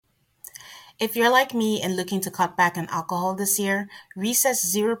If you're like me and looking to cut back on alcohol this year, Recess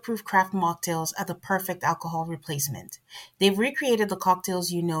Zero Proof Craft Mocktails are the perfect alcohol replacement. They've recreated the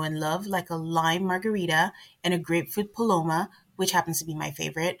cocktails you know and love, like a lime margarita and a grapefruit paloma, which happens to be my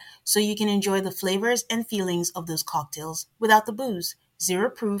favorite, so you can enjoy the flavors and feelings of those cocktails without the booze.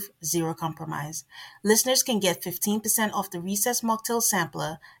 Zero proof, zero compromise. Listeners can get 15% off the Recess Mocktail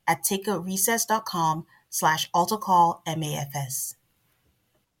Sampler at takeoutrecess.com/altarcallmafs.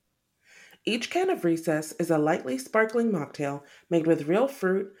 Each can of Recess is a lightly sparkling mocktail made with real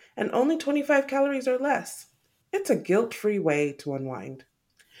fruit and only 25 calories or less. It's a guilt-free way to unwind.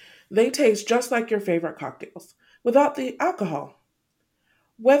 They taste just like your favorite cocktails, without the alcohol.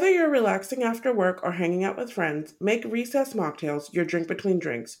 Whether you're relaxing after work or hanging out with friends, make Recess mocktails your drink between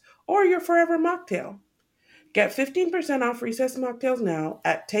drinks or your forever mocktail. Get 15% off Recess mocktails now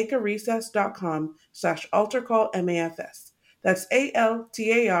at takearecess.com/altarcallmafs. That's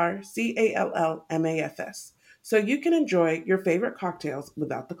ALTARCALLMAFS. So you can enjoy your favorite cocktails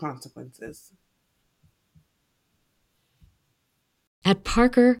without the consequences. At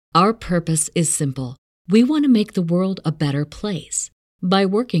Parker, our purpose is simple. We want to make the world a better place by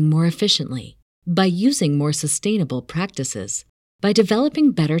working more efficiently, by using more sustainable practices, by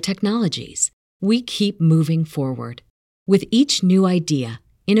developing better technologies. We keep moving forward. With each new idea,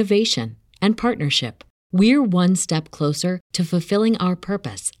 innovation, and partnership, we're one step closer to fulfilling our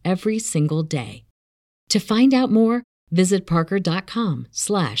purpose every single day. To find out more, visit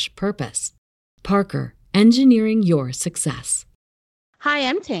parker.com/purpose. Parker, engineering your success. Hi,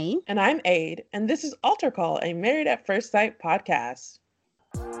 I'm Tane. And I'm Aid, and this is Altar Call, a Married at First Sight podcast.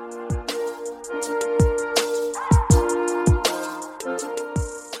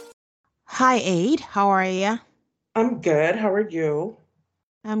 Hi, Aid. How are you? I'm good. How are you?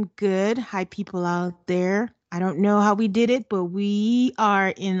 I'm good. Hi, people out there. I don't know how we did it, but we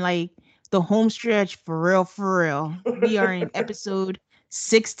are in like the home stretch for real, for real. We are in episode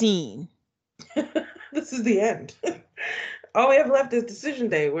 16. This is the end. All we have left is decision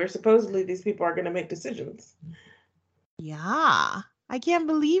day, where supposedly these people are going to make decisions. Yeah, I can't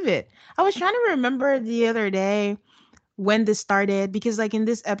believe it. I was trying to remember the other day when this started because, like, in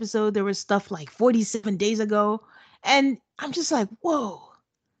this episode, there was stuff like 47 days ago. And I'm just like, whoa,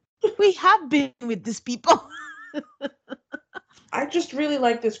 we have been with these people. I just really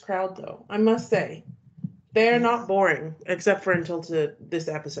like this crowd, though, I must say. They're not boring, except for until to this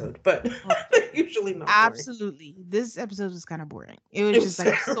episode, but they're usually not boring. Absolutely. This episode was kind of boring. It was just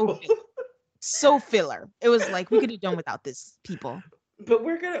like terrible. so filler. It was like we could have done without this people. But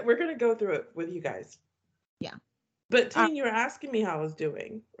we're gonna go through it with you guys. Yeah. But Tane, you were asking me how I was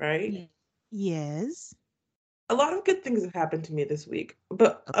doing, right? Yes. A lot of good things have happened to me this week,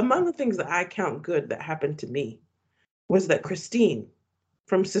 but among the things that I count good that happened to me was that Christine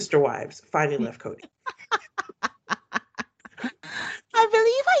from Sister Wives finally left Cody. I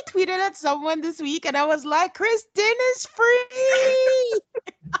believe I tweeted at someone this week and I was like, Christine is free.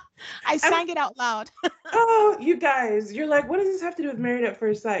 I sang it out loud. Oh, you guys, you're like, what does this have to do with Married at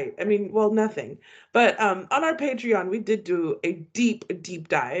First Sight? I mean, well, nothing. But on our Patreon, we did do a deep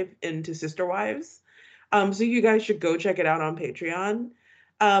dive into Sister Wives. So you guys should go check it out on Patreon.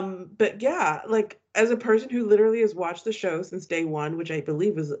 But yeah, like as a person who literally has watched the show since day one, which I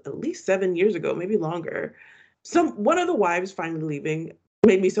believe was at least 7 years ago, maybe longer, one of the wives finally leaving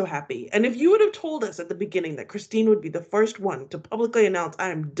made me so happy. And if you would have told us at the beginning that Christine would be the first one to publicly announce, I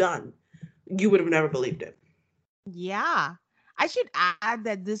am done, you would have never believed it. Yeah. I should add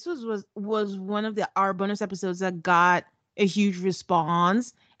that this was one of our bonus episodes that got a huge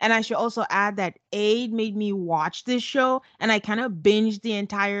response. And I should also add that Aid made me watch this show and I kind of binged the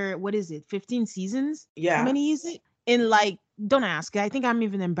entire, 15 seasons? Yeah. How many is it? In like, don't ask. I think I'm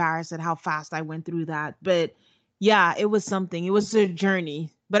even embarrassed at how fast I went through that. But yeah, it was something. It was a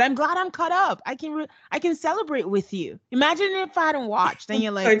journey. But I'm glad I'm caught up. I can celebrate with you. Imagine if I hadn't watched and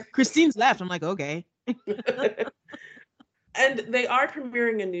you're like, Christine's left. I'm like, okay. And they are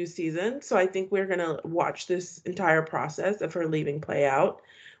premiering a new season, so I think we're going to watch this entire process of her leaving play out.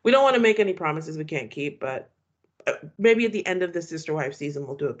 We don't want to make any promises we can't keep, but maybe at the end of the Sister Wives season,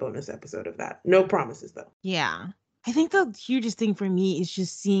 we'll do a bonus episode of that. No promises, though. Yeah. I think the hugest thing for me is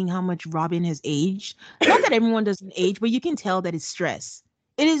just seeing how much Robin has aged. Not that everyone doesn't age, but you can tell that it's stress.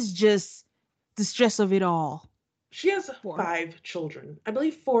 It is just the stress of it all. She has 5 children. I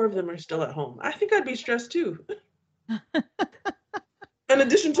believe 4 of them are still at home. I think I'd be stressed too. In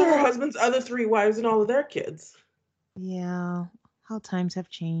addition to her husband's other 3 wives and all of their kids. Yeah, how times have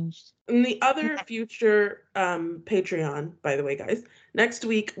changed. And the other future Patreon, by the way, guys, next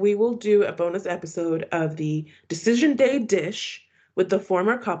week we will do a bonus episode of the Decision Day Dish, with the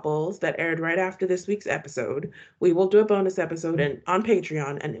former couples that aired right after this week's episode. We will do a bonus episode on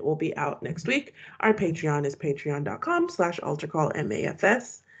Patreon, and it will be out next week. Our Patreon is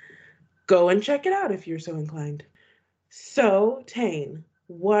patreon.com/altarcallmafs. Go and check it out if you're so inclined. So, Tane,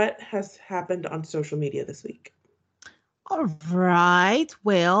 what has happened on social media this week? All right.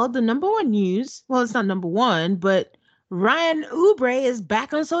 Well, the number one news, well, it's not number one, but Ryan Oubre is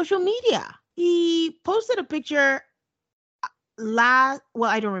back on social media. He posted a picture last, well,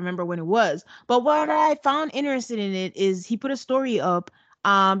 I don't remember when it was, but what I found interested in it is he put a story up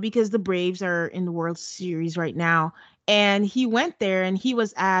because the Braves are in the World Series right now. And he went there and he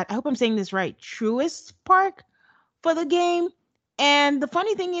was at, I hope I'm saying this right, Truist Park for the game. And the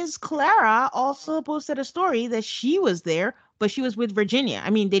funny thing is, Clara also posted a story that she was there, but she was with Virginia. I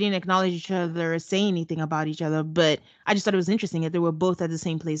mean, they didn't acknowledge each other or say anything about each other, but I just thought it was interesting that they were both at the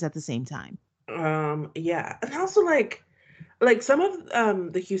same place at the same time. Yeah. And also like some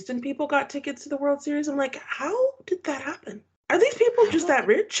of the Houston people got tickets to the World Series. I'm like, how did that happen? Are these people I just don't that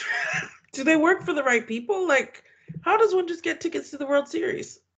rich? Do they work for the right people? Like, how does one just get tickets to the World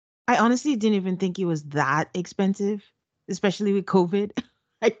Series? I honestly didn't even think it was that expensive, especially with COVID.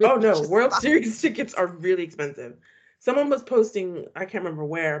 I Oh really no, just World thought, Series tickets are really expensive. Someone was posting, I can't remember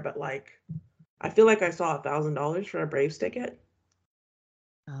where, but like, I feel like I saw $1,000 for a Braves ticket.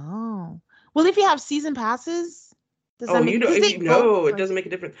 oh, well, if you have season passes, does Oh, that make, because if they you go know, it for, doesn't make a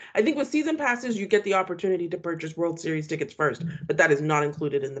difference. I think with season passes, you get the opportunity to purchase World Series tickets first, but that is not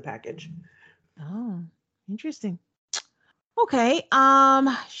included in the package. oh, interesting. Okay,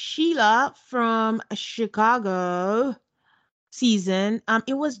 Sheila from Chicago season.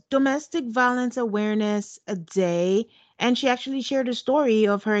 It was Domestic Violence Awareness Day, and she actually shared a story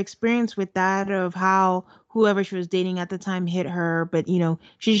of her experience with that, of how whoever she was dating at the time hit her. But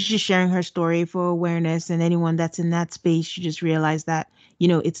she's just sharing her story for awareness, and anyone that's in that space should just realize that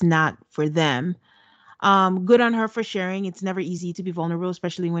it's not for them. Good on her for sharing. It's never easy to be vulnerable,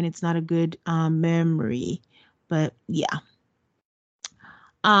 especially when it's not a good memory. But yeah.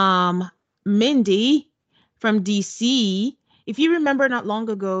 Um, Mindy from DC. If you remember, not long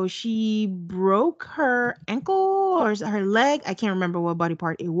ago, she broke her ankle or her leg. I can't remember what body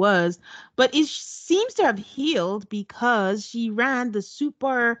part it was, but it seems to have healed because she ran the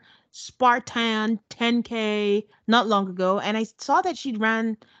Super Spartan 10K not long ago. And I saw that she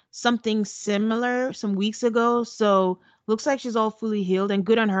ran something similar some weeks ago. So looks like she's all fully healed, and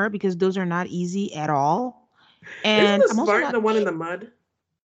good on her because those are not easy at all. Isn't And the I'm also Spartan not, the one in the mud?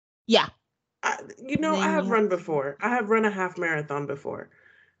 yeah. And I then you have have run before. I have run a half marathon before.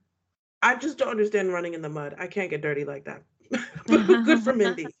 I just don't understand running in the mud. I can't get dirty like that. But good for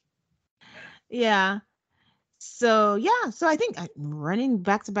Mindy. yeah. So I think running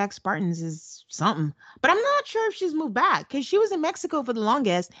back to back Spartans is something. But I'm not sure if she's moved back because she was in Mexico for the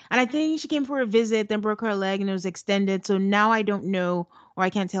longest. And I think she came for a visit, then broke her leg and it was extended. So now I don't know, or I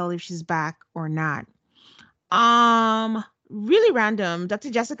can't tell if she's back or not. Really random. Dr.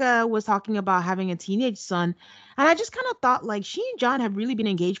 Jessica was talking about having a teenage son, and I just kind of thought like she and John have really been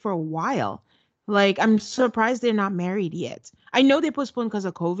engaged for a while. Like I'm surprised they're not married yet. I know they postponed because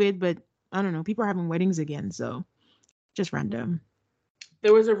of COVID, but I don't know. People are having weddings again, so just random.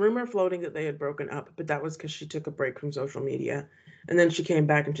 There was a rumor floating that they had broken up, but that was because she took a break from social media. And then she came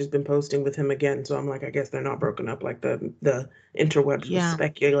back and she's been posting with him again. So I'm like, I guess they're not broken up like the interwebs was Yeah,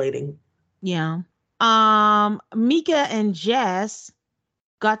 speculating. yeah. Mika and Jess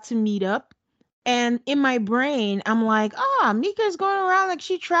got to meet up. And in my brain, I'm like, Mika's going around like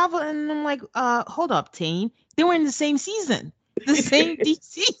she traveled. And I'm like, hold up, Tane. They were in the same season, the same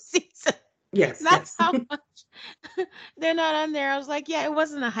DC season. Yes, That's yes. how much they're not on there. I was like, yeah, it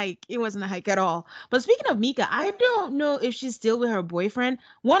wasn't a hike. It wasn't a hike at all. But speaking of Mika, I don't know if she's still with her boyfriend.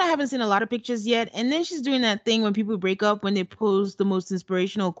 One, I haven't seen a lot of pictures yet. And then she's doing that thing when people break up when they post the most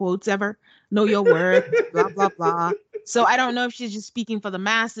inspirational quotes ever. Know your worth, blah, blah, blah. So I don't know if she's just speaking for the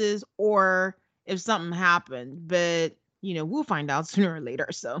masses or if something happened. But we'll find out sooner or later.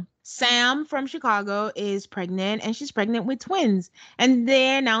 So Sam from Chicago is pregnant and she's pregnant with twins. And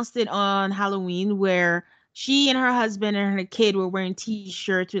they announced it on Halloween where she and her husband and her kid were wearing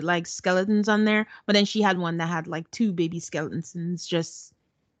t-shirts with like skeletons on there, but then she had one that had like two baby skeletons just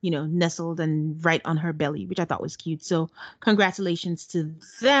nestled and right on her belly, which I thought was cute. So congratulations to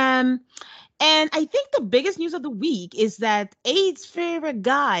them. And I think the biggest news of the week is that Aid's favorite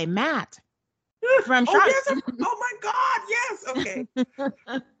guy, Matt from Oh Charlotte, yes. Oh my God. Yes. Okay.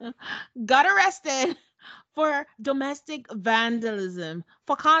 got arrested for domestic vandalism.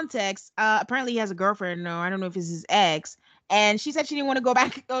 For context, apparently he has a girlfriend, or I don't know if it's his ex, And she said she didn't want to go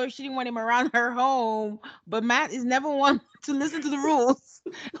back, or she didn't want him around her home. But Matt is never one to listen to the rules.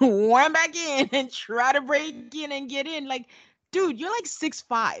 Went back in and try to break in and get in. Like, dude, you're like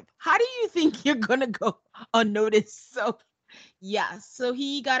 6'5". How do you think you're gonna go unnoticed? So yeah, so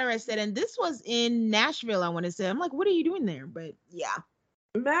he got arrested, and this was in Nashville, I want to say. I'm like, what are you doing there? But yeah.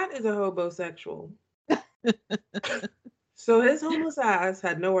 Matt is a hobosexual. So his homeless ass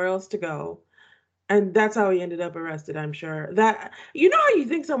had nowhere else to go. And that's how he ended up arrested, I'm sure. That you know how you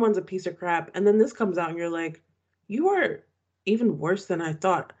think someone's a piece of crap, and then this comes out and you're like, you are even worse than I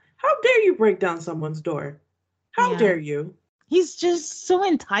thought. How dare you break down someone's door? How Yeah. dare you? He's just so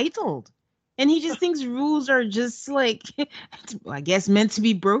entitled. And he just thinks rules are just like, I guess, meant to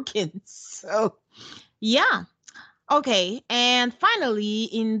be broken. So, yeah. Okay. And finally,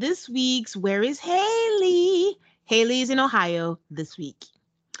 in this week's Where is Haley? Haley is in Ohio this week.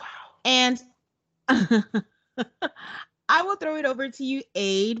 And I will throw it over to you,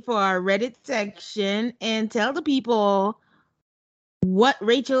 Aid, for our Reddit section and tell the people what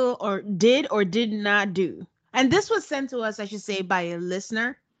Rachel or did not do. And this was sent to us, I should say, by a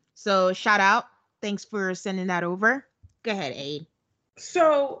listener. So shout out. Thanks for sending that over. Go ahead, Aid.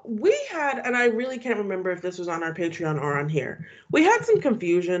 So we had, and I really can't remember if this was on our Patreon or on here. We had some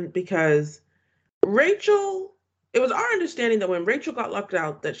confusion because Rachel, it was our understanding that when Rachel got locked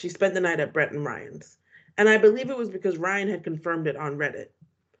out, that she spent the night at Brett and Ryan's. And I believe it was because Ryan had confirmed it on Reddit.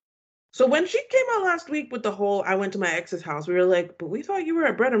 So when she came out last week with the whole I went to my ex's house, we were like, but we thought you were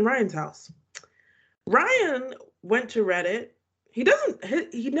at Brett and Ryan's house. Ryan went to Reddit. He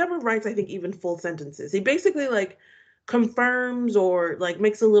never writes, I think, even full sentences. He basically like confirms or like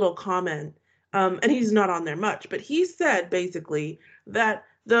makes a little comment. And he's not on there much, but he said basically that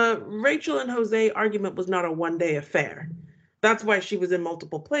the Rachel and Jose argument was not a one-day affair. That's why she was in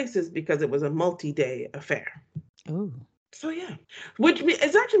multiple places, because it was a multi-day affair. Oh. So yeah, which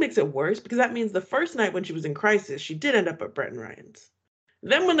it actually makes it worse, because that means the first night when she was in crisis, she did end up at Brett and Ryan's.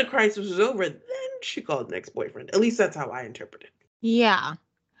 Then when the crisis was over, then she called an ex-boyfriend. At least that's how I interpret it. Yeah.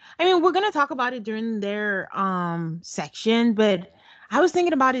 I mean, we're gonna talk about it during their section, but I was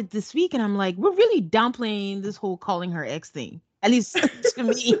thinking about it this week and I'm like, we're really downplaying this whole calling her ex thing. At least to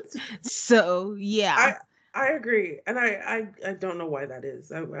me. So yeah. I agree. And I don't know why that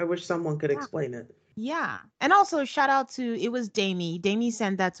is. I wish someone could explain it. Yeah. And also shout out to, it was Damie. Damie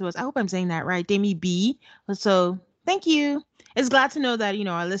sent that to us. I hope I'm saying that right. Damie B. So thank you. It's glad to know that, you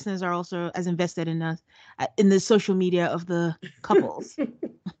know, our listeners are also as invested in us in the social media of the couples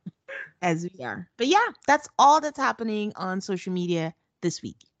as we are. But yeah, that's all that's happening on social media this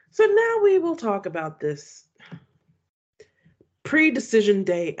week. So now we will talk about this pre-decision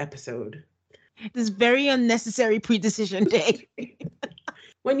day episode. This very unnecessary pre-decision day.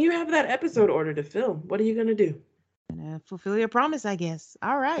 When you have that episode order to film, what are you going to do? Fulfill your promise, I guess.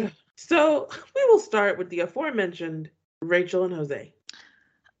 All right. So we will start with the aforementioned Rachel and Jose.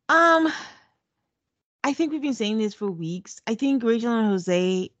 I think we've been saying this for weeks. I think Rachel and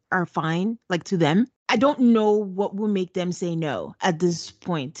Jose are fine, like to them. I don't know what will make them say no at this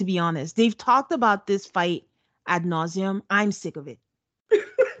point, to be honest. They've talked about this fight ad nauseum. I'm sick of it.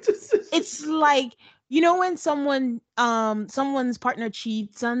 It's like, you know, when someone's partner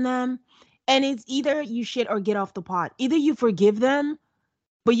cheats on them, and it's either you shit or get off the pot. Either you forgive them,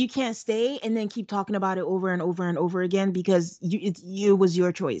 but you can't stay and then keep talking about it over and over and over again because it was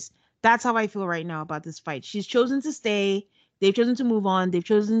your choice. That's how I feel right now about this fight. She's chosen to stay. They've chosen to move on. They've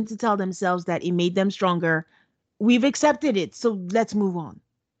chosen to tell themselves that it made them stronger. We've accepted it, so let's move on.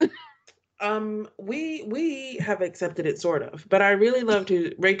 We have accepted it sort of, but I really loved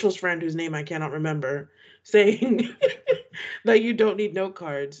Rachel's friend, whose name I cannot remember, saying that you don't need note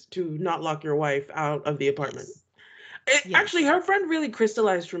cards to not lock your wife out of the apartment. Yes. Actually, her friend really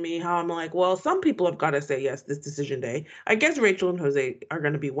crystallized for me how I'm like, well, some people have got to say yes this decision day. I guess Rachel and Jose are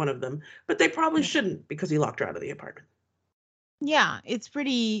going to be one of them, but they probably shouldn't because he locked her out of the apartment. Yeah, it's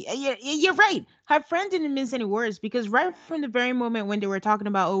pretty. You're right. Her friend didn't mince any words because right from the very moment when they were talking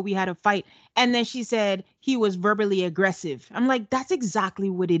about, oh, we had a fight, and then she said he was verbally aggressive. I'm like, that's exactly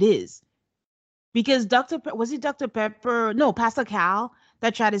what it is. Because was it Dr. Pepper? No, Pastor Cal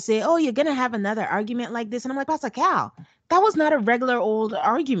that tried to say, oh, you're gonna have another argument like this, and I'm like, Pastor Cal, that was not a regular old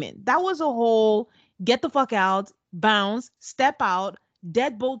argument. That was a whole get the fuck out, bounce, step out,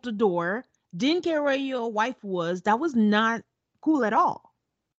 deadbolt the door. Didn't care where your wife was. That was not cool at all.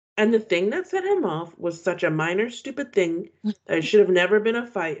 And the thing that set him off was such a minor, stupid thing that it should have never been a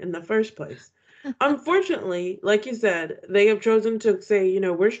fight in the first place. Unfortunately, like you said, they have chosen to say, you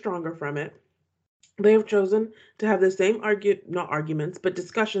know, we're stronger from it. They have chosen to have the same not arguments, but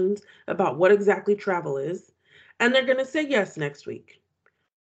discussions about what exactly travel is. And they're going to say yes next week,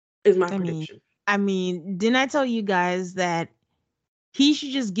 is my I mean, prediction. didn't I tell you guys that he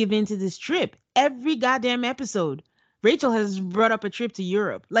should just give in to this trip? Every goddamn episode, Rachel has brought up a trip to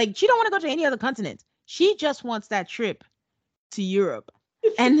Europe. Like, she don't want to go to any other continent. She just wants that trip to Europe.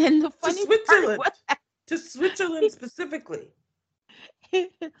 And then the To funny part Switzerland. was, To Switzerland specifically.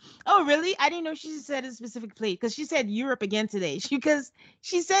 oh really? I didn't know she said a specific place because she said Europe again today. Because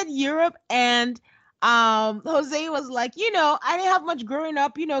she said Europe, and Jose was like, I didn't have much growing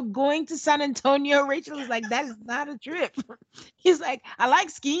up, going to San Antonio. Rachel was like, that is not a trip. He's like, I like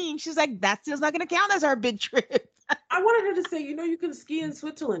skiing. She's like, that still's not gonna count as our big trip. I wanted her to say, you can ski in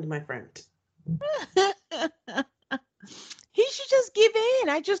Switzerland, my friend. He should just give in.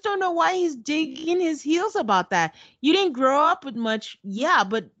 I just don't know why he's digging his heels about that. You didn't grow up with much, yeah,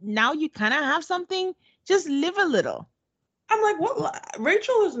 but now you kind of have something. Just live a little. I'm like, what?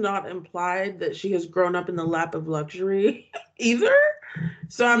 Rachel has not implied that she has grown up in the lap of luxury either.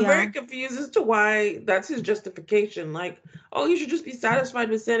 So I'm Yeah. very confused as to why that's his justification. Like, oh, you should just be satisfied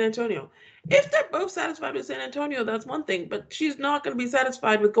with San Antonio. If they're both satisfied with San Antonio, that's one thing, but she's not going to be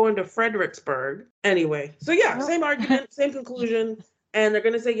satisfied with going to Fredericksburg anyway. So yeah, same argument, same conclusion, and they're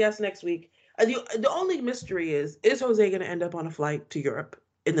going to say yes next week. The only mystery is Jose going to end up on a flight to Europe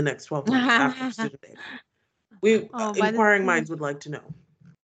in the next 12 months after student day? Inquiring minds would like to know.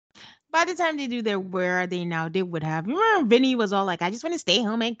 By the time they do their Where Are They Now, they would have. Remember, Vinny was all like, I just want to stay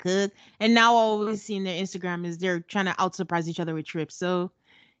home and cook. And now all we see in their Instagram is they're trying to out surprise each other with trips. So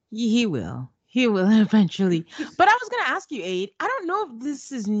he will. He will eventually. But I was going to ask you, Aid, I don't know if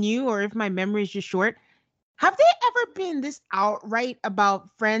this is new or if my memory is just short. Have they ever been this outright about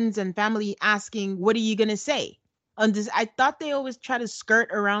friends and family asking, what are you going to say? On this, I thought they always try to skirt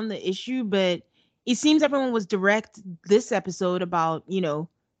around the issue, but it seems everyone was direct this episode about,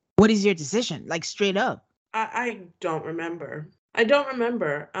 what is your decision? Like straight up. I don't remember. I don't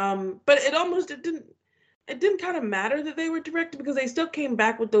remember. But it didn't kind of matter that they were direct because they still came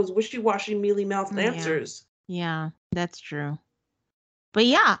back with those wishy-washy, mealy-mouthed answers. Yeah, that's true. But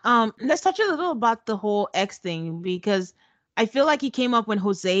yeah, let's touch a little about the whole X thing because I feel like he came up when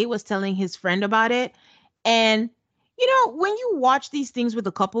Jose was telling his friend about it. And when you watch these things with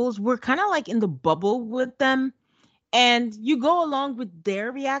the couples, we're kind of like in the bubble with them, and you go along with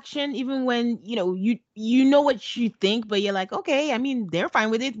their reaction even when you know what you think, but you're like, okay, they're fine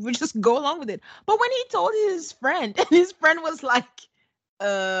with it, we just go along with it. But when he told his friend and his friend was like,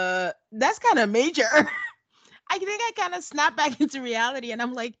 that's kind of major. I think I kind of snapped back into reality and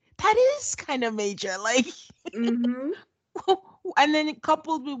I'm like, that is kind of major, like. Mm-hmm. And then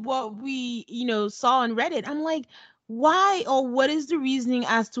coupled with what we saw on Reddit, I'm like, why, or what is the reasoning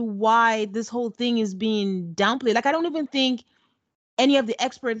as to why this whole thing is being downplayed? Like, I don't even think any of the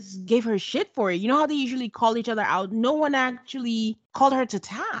experts gave her shit for it. You know how they usually call each other out? No one actually called her to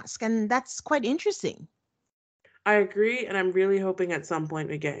task, and that's quite interesting. I agree, and I'm really hoping at some point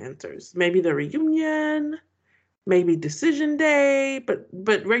we get answers. Maybe the reunion, maybe decision day, but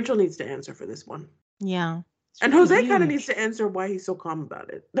Rachel needs to answer for this one. Yeah. And Jose kind of needs to answer why he's so calm about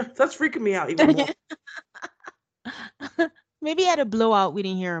it. That's freaking me out even more. Maybe he had a blowout we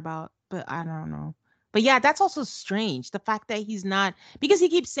didn't hear about, but I don't know. But yeah, that's also strange. The fact that he's not, because he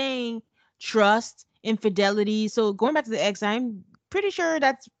keeps saying trust, infidelity. So going back to the ex, I'm pretty sure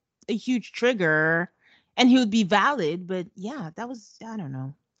that's a huge trigger and he would be valid. But yeah, that was, I don't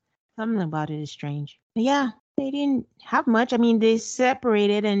know. Something about it is strange. But yeah, they didn't have much. They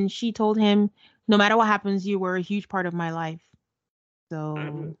separated and she told him, no matter what happens, you were a huge part of my life.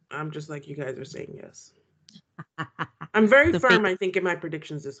 So I'm just like you guys are saying yes. I'm very firm, I think, in my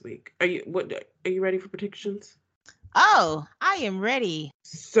predictions this week. Are you ready for predictions? Oh, I am ready.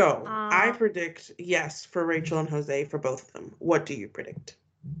 So I predict yes for Rachel and Jose for both of them. What do you predict?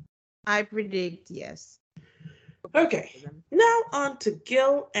 I predict yes. Okay, now on to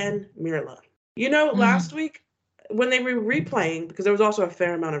Gil and Mirla. Last week when they were replaying, because there was also a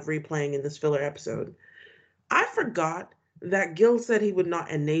fair amount of replaying in this filler episode, I forgot that Gil said he would not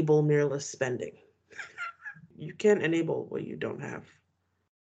enable Mirla's spending. You can't enable what you don't have.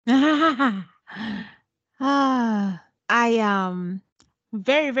 I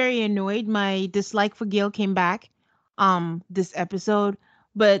very, very annoyed. My dislike for Gil came back this episode.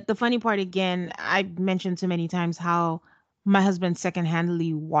 But the funny part again, I've mentioned so many times how my husband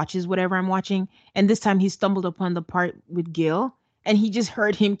secondhandly watches whatever I'm watching. And this time he stumbled upon the part with Gil and he just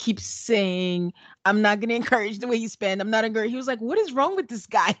heard him keep saying, I'm not gonna encourage the way you spend. I'm not encouraged. He was like, what is wrong with this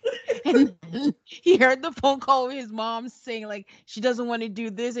guy? And then he heard the phone call with his mom saying like she doesn't want to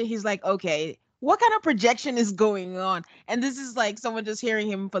do this. And he's like, okay, what kind of projection is going on? And this is like someone just hearing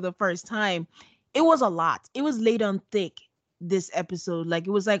him for the first time. It was a lot. It was laid on thick this episode. Like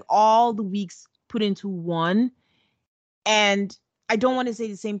it was like all the weeks put into one. And I don't want to say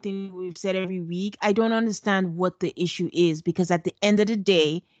the same thing we've said every week. I don't understand what the issue is because at the end of the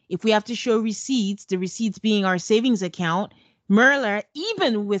day, if we have to show receipts, the receipts being our savings account, Merla,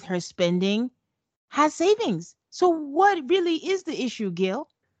 even with her spending, has savings. So what really is the issue, Gil?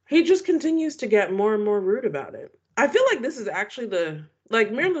 He just continues to get more and more rude about it. I feel like this is actually like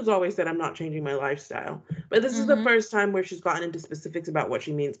Marilyn's always said, I'm not changing my lifestyle. But this is the Mm-hmm. first time where she's gotten into specifics about what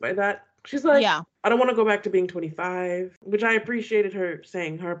she means by that. She's like, Yeah. I don't want to go back to being 25, which I appreciated her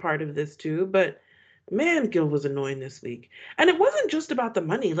saying her part of this too. But man, Gil was annoying this week. And it wasn't just about the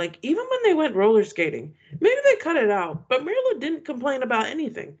money. Like, even when they went roller skating, maybe they cut it out, but Marilyn didn't complain about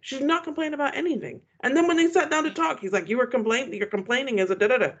anything. She did not complain about anything. And then when they sat down to talk, he's like, you're complaining as a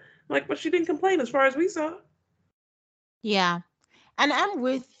da-da-da. I'm like, but she didn't complain as far as we saw. Yeah. And I'm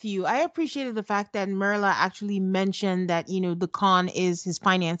with you. I appreciated the fact that Merla actually mentioned that, the con is his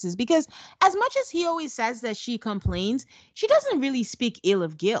finances because as much as he always says that she complains, she doesn't really speak ill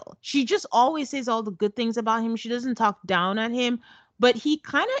of Gil. She just always says all the good things about him. She doesn't talk down on him, but he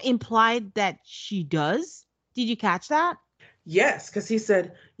kind of implied that she does. Did you catch that? Yes, because he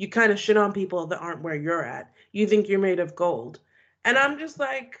said, you kind of shit on people that aren't where you're at. You think you're made of gold. And I'm just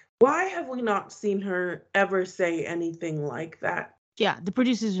like, why have we not seen her ever say anything like that? Yeah, the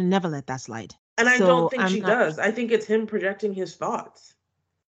producers will never let that slide. And I don't So think I'm she not. does. I think it's him projecting his thoughts.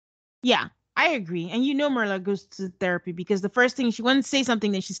 Yeah, I agree. And Merla goes to therapy because the first thing she wanted to say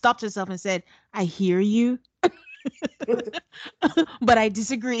something, then she stopped herself and said, I hear you, but I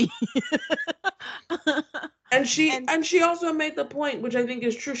disagree. And she And and she also made the point, which I think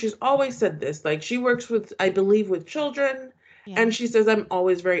is true. She's always said this. Like, she works with, I believe, with children. yeah, And she says, I'm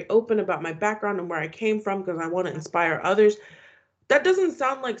always very open about my background and where I came from because I want to inspire others. That doesn't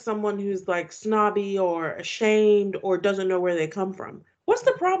sound like someone who's like snobby or ashamed or doesn't know where they come from. What's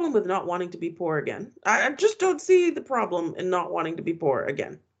the problem with not wanting to be poor again? I just don't see the problem in not wanting to be poor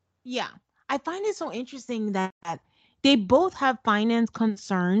again. yeah. I find it so interesting that they both have finance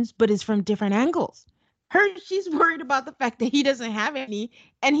concerns, but it's from different angles. She's worried about the fact that he doesn't have any,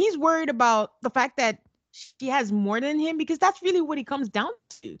 and he's worried about the fact that she has more than him because that's really what it comes down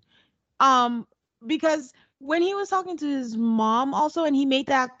to. Um, because when he was talking to his mom also, and he made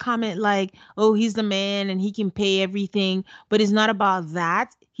that comment like, "Oh, he's the man and he can pay everything," but it's not about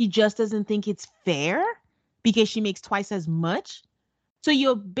that. He just doesn't think it's fair because she makes twice as much. So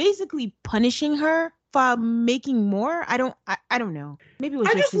you're basically punishing her for making more. I don't know. Maybe it was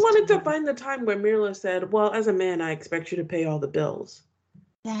I just just his wanted to tone. find the time where Mirla said, well, as a man, I expect you to pay all the bills.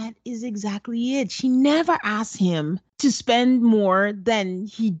 That is exactly it. She never asked him to spend more than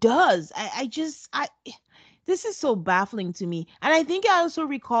he does. I this is so baffling to me. And I think I also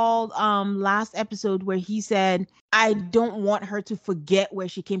recalled last episode where he said, I don't want her to forget where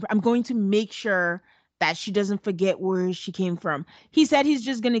she came from. I'm going to make sure that she doesn't forget where she came from. He said he's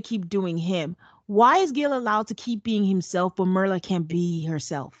just gonna keep doing him. Why is Gail allowed to keep being himself, but Merla can't be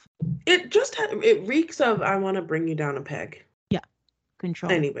herself? It reeks of, I want to bring you down a peg. Yeah,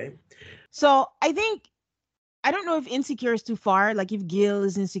 control. Anyway, So I think I don't know if insecure is too far, like if Gil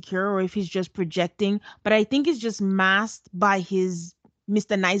is insecure or if he's just projecting, but I think it's just masked by his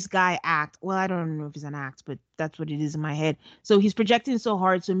Mr. Nice Guy act. Well, I don't know if it's an act, but that's what it is in my head. So he's projecting so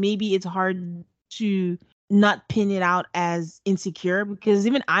hard, so maybe it's hard to not pin it out as insecure because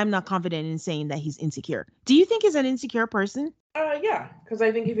even I'm not confident in saying that he's insecure. Do you think he's an insecure person? yeah, because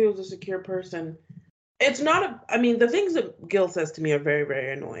I think if he was a secure person, it's not I mean, the things that Gil says to me are very,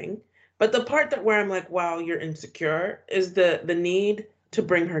 very annoying. But the part that where I'm like, wow, you're insecure is the need to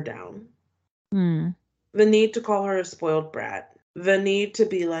bring her down. Hmm. The need to call her a spoiled brat. The need to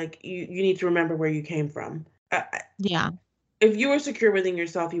be like, you need to remember where you came from. Yeah. If you were secure within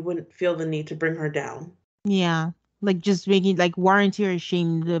yourself, you wouldn't feel the need to bring her down. Yeah. Like just making like warrant you're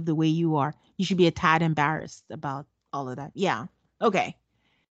ashamed of the way you are. You should be a tad embarrassed about all of that. Yeah. Okay.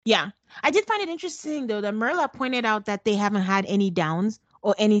 Yeah. I did find it interesting though that Merla pointed out that they haven't had any downs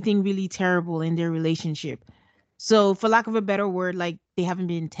or anything really terrible in their relationship. So for lack of a better word, like they haven't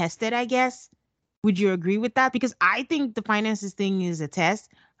been tested, I guess. Would you agree with that? Because I think the finances thing is a test.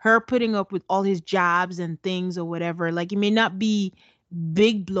 Her putting up with all his jobs and things or whatever, like it may not be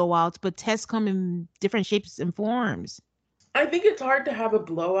big blowouts, but tests come in different shapes and forms. I think it's hard to have a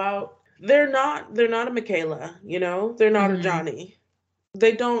blowout. They're not a Michaela, They're not a Hmm. Johnny.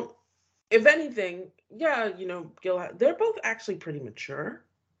 They don't, if anything, yeah, Gil, they're both actually pretty mature.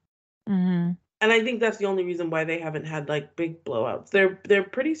 Hmm. And I think that's the only reason why they haven't had like big blowouts. They're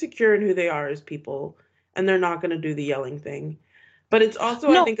pretty secure in who they are as people, and they're not going to do the yelling thing. But it's also,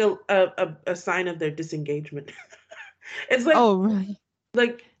 I No. think, a sign of their disengagement. It's like, Oh, right.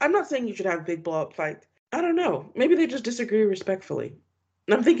 I'm not saying you should have big blow up fights. I don't know. Maybe they just disagree respectfully.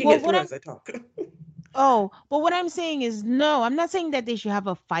 And I'm thinking Well, it what through I'm as I talk. Oh, but what I'm saying is no, I'm not saying that they should have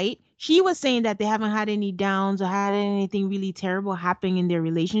a fight. She was saying that they haven't had any downs or had anything really terrible happening in their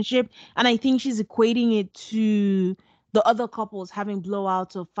relationship. And I think she's equating it to the other couples having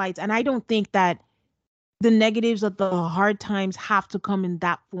blowouts or fights. And I don't think that the negatives of the hard times have to come in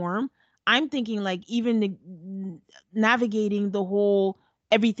that form. I'm thinking like even navigating the whole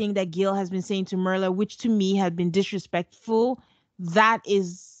everything that Gil has been saying to Merla, which to me had been disrespectful, that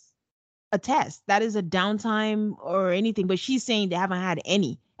is a test. That is a downtime or anything. But she's saying they haven't had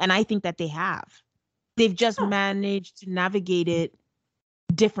any. And I think that they have. They've just Oh, managed to navigate it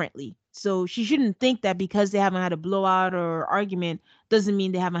differently. So she shouldn't think that because they haven't had a blowout or argument doesn't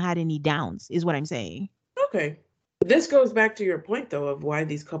mean they haven't had any downs, is what I'm saying. okay. This goes back to your point, though, of why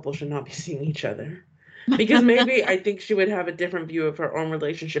these couples should not be seeing each other. Because maybe I think she would have a different view of her own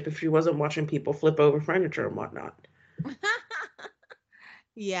relationship if she wasn't watching people flip over furniture and whatnot.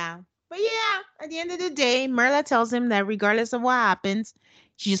 Yeah. But yeah, at the end of the day, Merla tells him that regardless of what happens,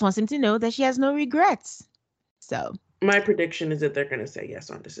 she just wants him to know that she has no regrets. So My prediction is that they're going to say yes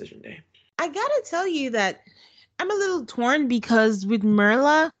on decision day. I gotta tell you that I'm a little torn because with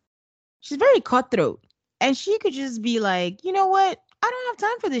Merla, she's very cutthroat. And she could just be like, you know what? I don't have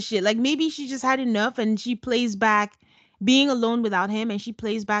time for this shit. Like maybe she just had enough and she plays back being alone without him and she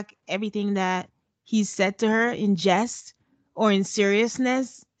plays back everything that he said to her in jest or in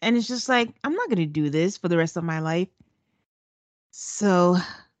seriousness. And it's just like, I'm not going to do this for the rest of my life. So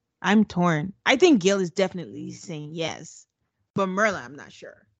I'm torn. I think Gil is definitely saying yes, but Merla, I'm not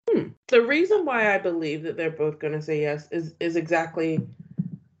sure. The reason why I believe that they're both going to say yes is exactly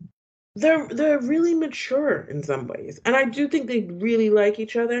they're really mature in some ways, and I do think they really like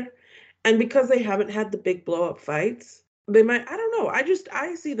each other. And because they haven't had the big blow up fights, they might. I don't know.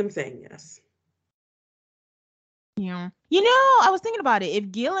 I see them saying yes. Yeah. You know, I was thinking about it.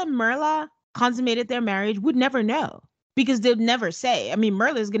 If Gil and Merla consummated their marriage, we'd never know because they'd never say. I mean,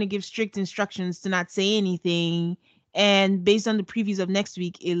 Merla is going to give strict instructions to not say anything. And based on the previews of next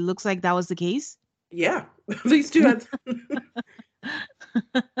week, it looks like that was the case. Yeah, these two had.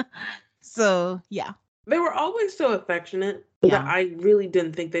 So, yeah. They were always so affectionate that Yeah. I really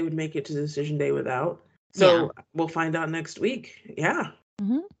didn't think they would make it to decision day without. Yeah. So we'll find out next week. Yeah.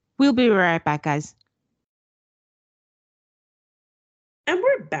 hmm We'll be right back, guys. And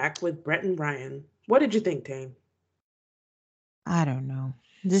we're back with Brett and Ryan. What did you think, Tane? I don't know.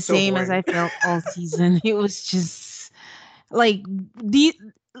 The So same as I boring. felt all season. It was just like the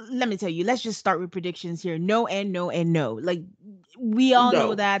let me tell you, let's just start with predictions here. No and no and no. Like we all know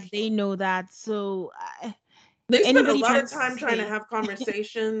No. that, they know that. So They spent a anybody lot trying of to time trying to say have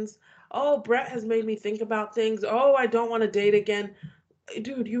conversations. Oh, Brett has made me think about things. Oh, I don't want to date again.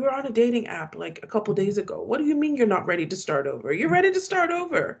 Dude, you were on a dating app like a couple days ago. What do you mean you're not ready to start over? You're ready to start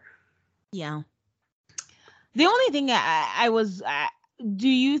over. yeah. The only thing I was do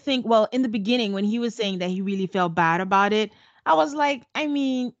you think, well, in the beginning when he was saying that he really felt bad about it, I was like, I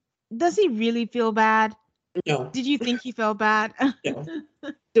mean, does he really feel bad? No, Did you think he felt bad? no.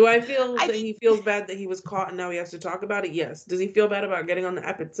 Do I feel I that he feels bad that he was caught and now he has to talk about it? Yes. Does he feel bad about getting on the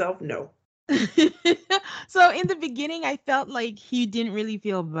app itself? No. So in the beginning, I felt like he didn't really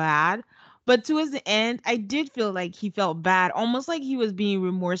feel bad, but towards the end, I did feel like he felt bad, almost like he was being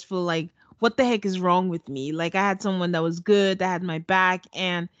remorseful. Like, what the heck is wrong with me? Like, I had someone that was good, that had my back,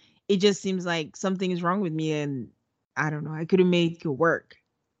 and it just seems like something is wrong with me, and I don't know, I couldn't make it work.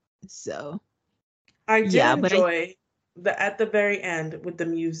 So I did yeah, but I. enjoy the at the very end with the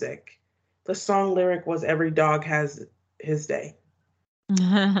music. The song lyric was every dog has his day.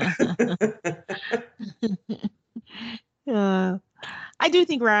 uh, I do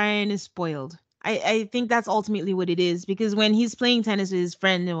think Ryan is spoiled. I think that's ultimately what it is because when he's playing tennis with his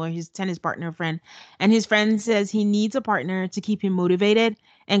friend or his tennis partner friend, and his friend says he needs a partner to keep him motivated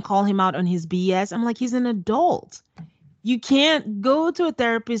and call him out on his BS, I'm like, he's an adult. You can't go to a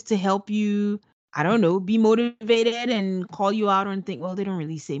therapist to help you, I don't know, be motivated and call you out on think, well, they don't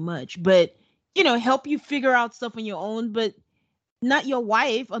really say much, but help you figure out stuff on your own, but not your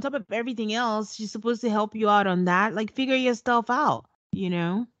wife. On top of everything else, she's supposed to help you out on that. Like, figure your stuff out, you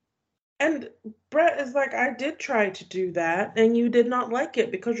know? And Brett is like, I did try to do that, and you did not like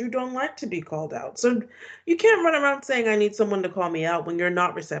it because you don't like to be called out. So you can't run around saying, I need someone to call me out when you're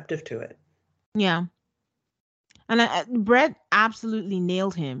not receptive to it. Yeah. And Brett absolutely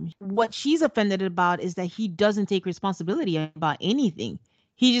nailed him. What she's offended about is that he doesn't take responsibility about anything.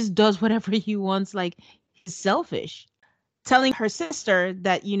 He just does whatever he wants, like he's selfish. telling her sister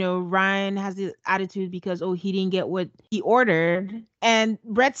that, Ryan has the attitude because, oh, he didn't get what he ordered. And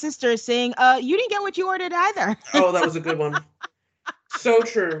Brett's sister is saying, you didn't get what you ordered either. Oh, that was a good one. So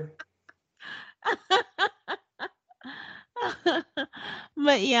true.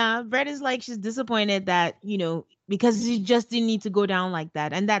 But yeah, Brett is like, she's disappointed that, because she just didn't need to go down like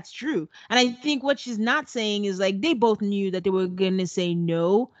that. And that's true. And I think what she's not saying is like, they both knew that they were going to say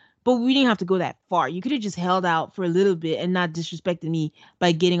no, but we didn't have to go that far. You could have just held out for a little bit and not disrespected me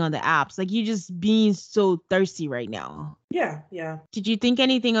by getting on the apps. Like, you're just being so thirsty right now. Yeah, yeah. Did you think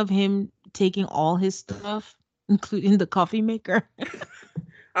anything of him taking all his stuff, including the coffee maker?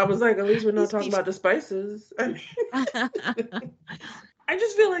 I was like, at least we're not These talking people. about the spices. I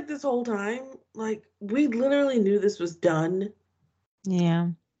just feel like this whole time, like, we literally knew this was done Yeah.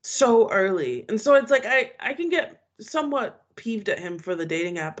 so early. And so it's like, I can get somewhat peeved at him for the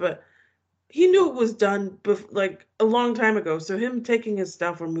dating app, but he knew it was done like a long time ago. So him taking his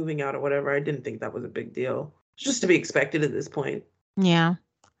stuff or moving out or whatever, I didn't think that was a big deal. It's just to be expected at this point. Yeah.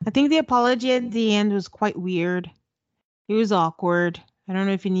 I think the apology at the end was quite weird. It was awkward. I don't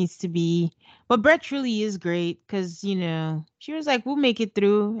know if it needs to be. But Brett truly is great because, she was like, we'll make it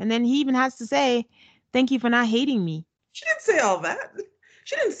through. And then he even has to say, thank you for not hating me. She didn't say all that.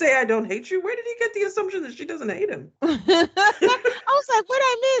 She didn't say, I don't hate you. Where did he get the assumption that she doesn't hate him? I was like, what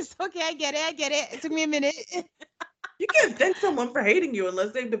I miss? Okay, I get it. It took me a minute. You can't thank someone for hating you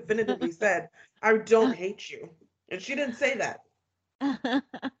unless they've definitively said, I don't hate you. And she didn't say that.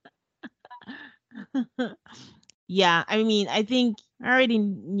 Yeah, I mean, I think I already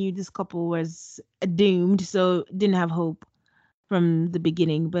knew this couple was doomed, so didn't have hope from the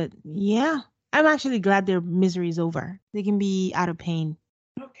beginning. But yeah, I'm actually glad their misery is over. They can be out of pain.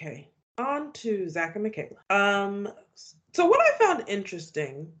 Okay. On to Zach and Michaela. So what I found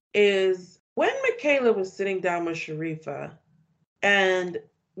interesting is when Michaela was sitting down with Sharifa and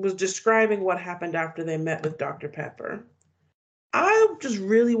was describing what happened after they met with Dr. Pepper, I just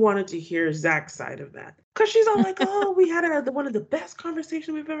really wanted to hear Zach's side of that. Because she's all like, oh, we had one of the best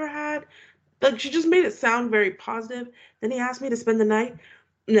conversations we've ever had. Like, she just made it sound very positive. Then he asked me to spend the night.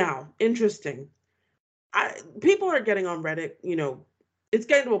 Now, interesting. People are getting on Reddit, it's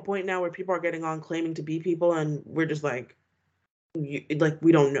getting to a point now where people are getting on claiming to be people, and we're just like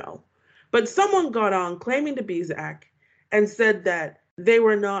we don't know. But someone got on claiming to be Zach and said that they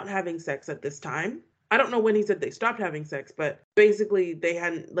were not having sex at this time. I don't know when he said they stopped having sex, but basically they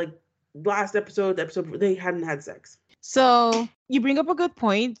hadn't, like, last episode, they hadn't had sex. So you bring up a good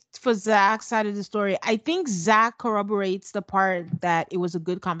point for Zach's side of the story. I think Zach corroborates the part that it was a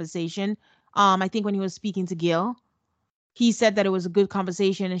good conversation. I think when he was speaking to Gil, he said that it was a good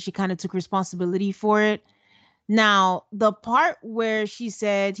conversation and she kind of took responsibility for it. Now, the part where she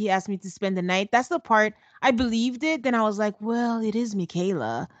said he asked me to spend the night, that's the part I believed it. Then I was like, well, it is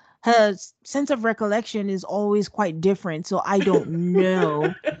Michaela. Her sense of recollection is always quite different. So I don't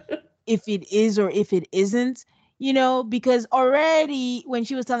know if it is or if it isn't, because already when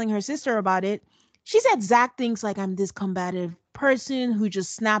she was telling her sister about it, she said Zach thinks like I'm this combative person who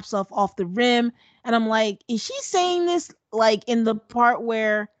just snaps off the rim. And I'm like, is she saying this like in the part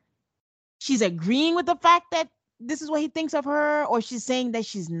where she's agreeing with the fact that this is what he thinks of her, or she's saying that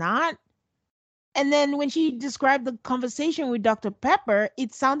she's not? And then when she described the conversation with Dr. Pepper,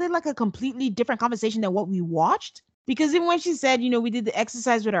 it sounded like a completely different conversation than what we watched. Because even when she said, we did the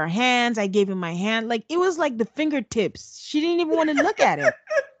exercise with our hands, I gave him my hand, like it was like the fingertips. She didn't even want to look at it.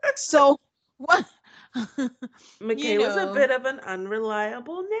 So what? Michaela's a bit of an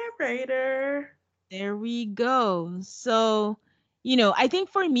unreliable narrator. There we go. So, I think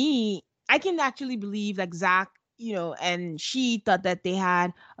for me, I can actually believe like Zach, and she thought that they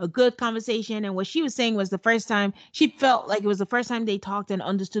had a good conversation. And what she was saying was the first time she felt like it was the first time they talked and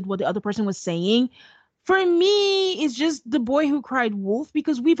understood what the other person was saying. For me, it's just the boy who cried wolf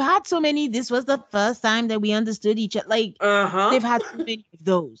because we've had so many. This was the first time that we understood each other. Like, they've had so many of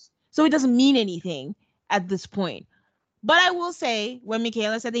those. So it doesn't mean anything at this point. But I will say, when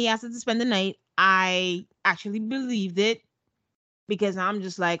Michaela said that he asked her to spend the night, I actually believed it because I'm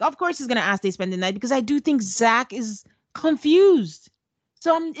just like, of course he's going to ask they spend the night because I do think Zach is confused.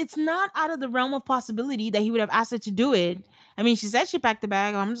 So it's not out of the realm of possibility that he would have asked her to do it. I mean, she said she packed the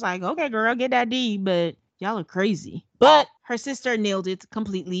bag. I'm just like, okay, girl, get that D, but y'all are crazy. But her sister nailed it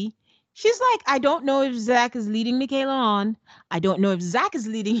completely. She's like, I don't know if Zach is leading Michaela on. I don't know if Zach is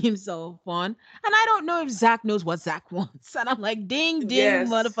leading himself on. And I don't know if Zach knows what Zach wants. And I'm like, ding, ding, yes.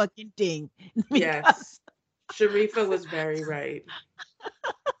 Motherfucking ding. Yes. Sharifa was very right.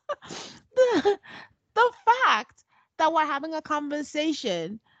 The fact that we're having a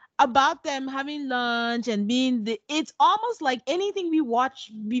conversation about them having lunch and being it's almost like anything we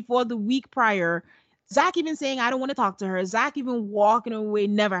watched before the week prior. Zach even saying, I don't want to talk to her. Zach even walking away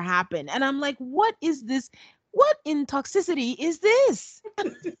never happened. And I'm like, what is this? What in toxicity is this?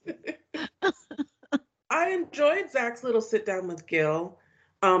 I enjoyed Zach's little sit down with Gil.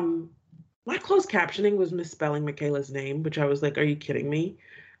 My closed captioning was misspelling Michaela's name, which I was like, are you kidding me?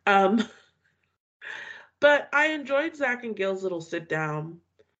 But I enjoyed Zach and Gil's little sit down.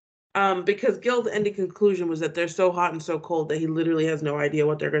 Because Gil's ending conclusion was that they're so hot and so cold that he literally has no idea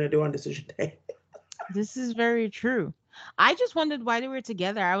what they're going to do on decision day. This is very true. I just wondered why they were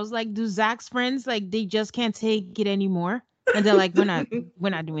together. I was like, do Zach's friends like they just can't take it anymore? And they're like, we're not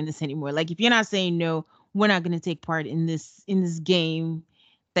doing this anymore. Like if you're not saying no, we're not going to take part in this game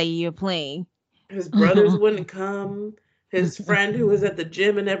that you're playing. His brothers wouldn't come. His friend who was at the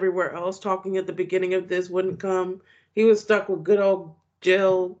gym and everywhere else talking at the beginning of this wouldn't come. He was stuck with good old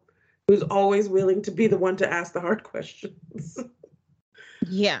Jill, who's always willing to be the one to ask the hard questions.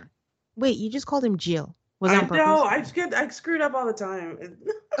 Yeah. Wait, you just called him Jill. Was I that on purpose? know. I screwed up all the time.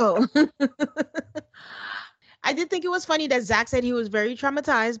 Oh. I did think it was funny that Zach said he was very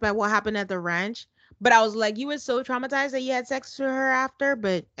traumatized by what happened at the ranch. But I was like, you were so traumatized that you had sex with her after.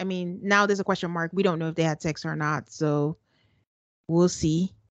 But I mean, now there's a question mark. We don't know if they had sex or not. So we'll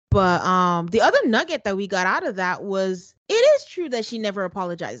see. But the other nugget that we got out of that was it is true that she never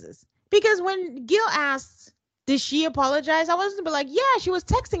apologizes. Because when Gil asked, did she apologize? I wasn't like, yeah, she was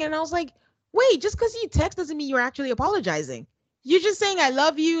texting. And I was like, wait, just because you text doesn't mean you're actually apologizing. You're just saying, I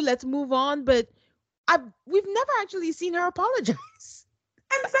love you. Let's move on. But we've never actually seen her apologize.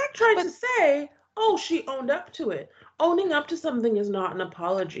 And Zach tried to say, oh, she owned up to it. Owning up to something is not an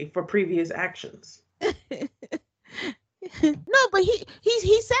apology for previous actions. No, but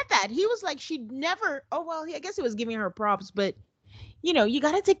he said that. He was like, she never. Oh, well, I guess he was giving her props, but you know, you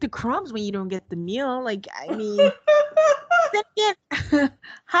got to take the crumbs when you don't get the meal. Like, I mean, then again,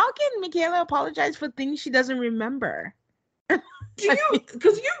 how can Michaela apologize for things she doesn't remember?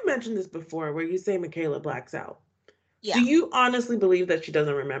 Because you've mentioned this before where you say Michaela blacks out. Yeah. Do you honestly believe that she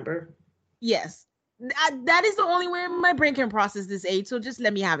doesn't remember? Yes. That is the only way my brain can process this age. So just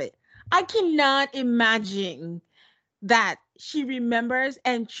let me have it. I cannot imagine that she remembers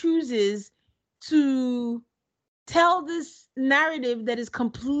and chooses to tell this narrative that is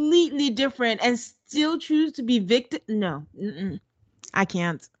completely different and still choose to be victim. No, I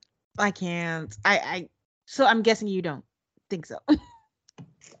can't. So I'm guessing you don't think so.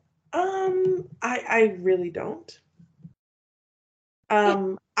 I really don't.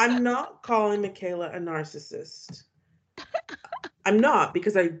 I'm not calling Michaela a narcissist. I'm not,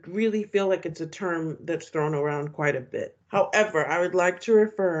 because I really feel like it's a term that's thrown around quite a bit. However, I would like to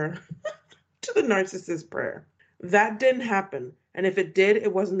refer to the narcissist prayer. That didn't happen. And if it did,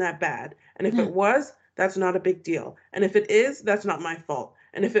 it wasn't that bad. And if it was, that's not a big deal. And if it is, that's not my fault.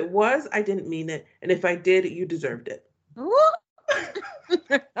 And if it was, I didn't mean it. And if I did, you deserved it.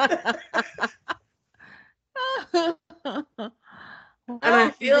 And I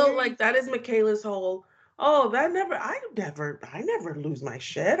feel like that is Michaela's whole, oh, I never lose my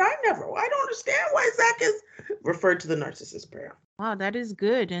shit. I don't understand why Zach is referred to the narcissist prayer. Wow, that is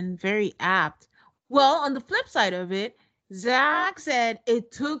good and very apt. Well, on the flip side of it, Zach said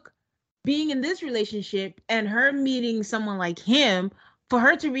it took being in this relationship and her meeting someone like him for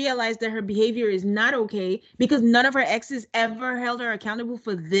her to realize that her behavior is not okay, because none of her exes ever held her accountable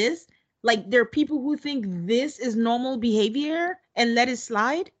for this. Like, there are people who think this is normal behavior and let it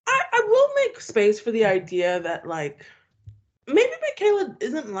slide. I will make space for the idea that, like, maybe Michaela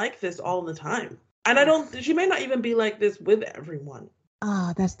isn't like this all the time. And she may not even be like this with everyone.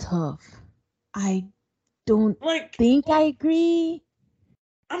 Ah, that's tough. I don't think I agree.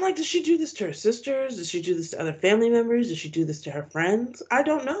 I'm like, does she do this to her sisters? Does she do this to other family members? Does she do this to her friends? I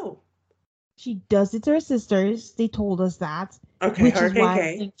don't know. She does it to her sisters. They told us that. Okay,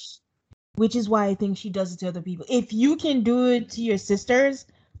 which is why I think she does it to other people. If you can do it to your sisters,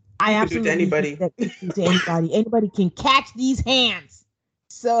 I absolutely do it to anybody. Think that you do it to anybody. Anybody can catch these hands.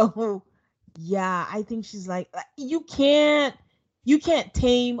 So, yeah, I think she's like, you can't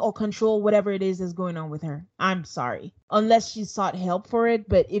tame or control whatever it is that's going on with her. I'm sorry. Unless she sought help for it.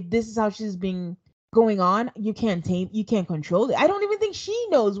 But if this is how she's been going on, you can't control it. I don't even think she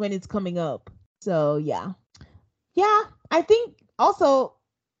knows when it's coming up. So, yeah. Yeah, I think also,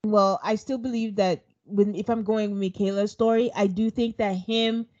 well, I still believe that if I'm going with Michaela's story, I do think that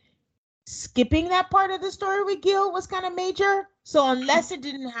him skipping that part of the story with Gil was kind of major. So unless it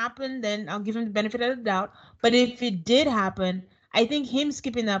didn't happen, then I'll give him the benefit of the doubt. But if it did happen, I think him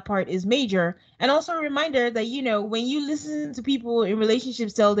skipping that part is major. And also a reminder that, when you listen to people in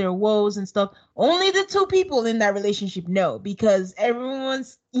relationships tell their woes and stuff, only the two people in that relationship know, because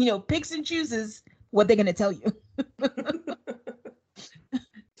everyone's, picks and chooses what they're going to tell you.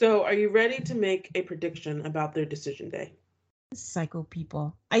 So, are you ready to make a prediction about their decision day? Psycho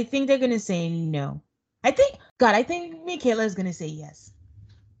people. I think they're going to say no. I think Michaela is going to say yes.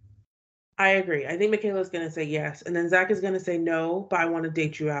 I agree. I think Michaela's going to say yes. And then Zach is going to say no, but I want to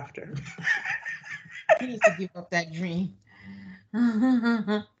date you after. He needs to give up that dream.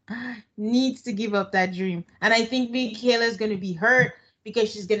 Needs to give up that dream. And I think Michaela's going to be hurt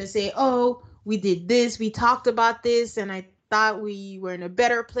because she's going to say, oh, we did this. We talked about this. And I thought we were in a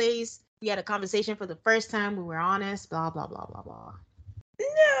better place. We had a conversation for the first time. We were honest, blah, blah, blah, blah, blah.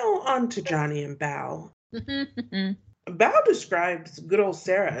 Now, on to Johnny and Bao. Bao describes good old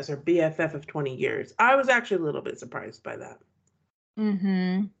Sarah as her BFF of 20 years. I was actually a little bit surprised by that.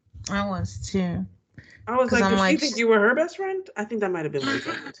 I was too. I was like, did she think you were her best friend? I think that might have been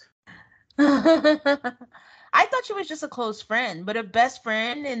what I thought she was just a close friend, but a best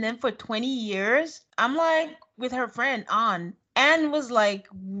friend. And then for 20 years, I'm like with her friend on. Anne was like,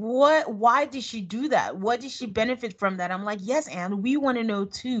 what? Why did she do that? What did she benefit from that? I'm like, yes, Anne, we want to know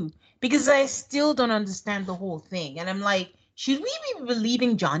too. Because I still don't understand the whole thing. And I'm like, should we be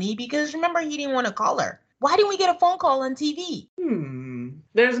believing Johnny? Because remember, he didn't want to call her. Why didn't we get a phone call on TV?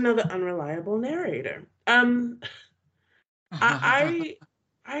 There's another unreliable narrator. I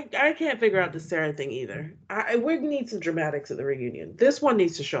can't figure out the Sarah thing either. We need some dramatics at the reunion. This one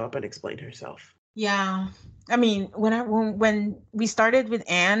needs to show up and explain herself. Yeah. I mean, when we started with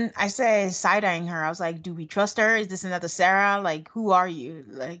Anne, I said side-eyeing her. I was like, do we trust her? Is this another Sarah? Like, who are you?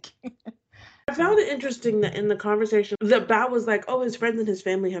 Like I found it interesting that in the conversation that Bao was like, oh, his friends and his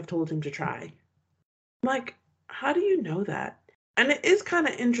family have told him to try. I'm like, how do you know that? And it is kind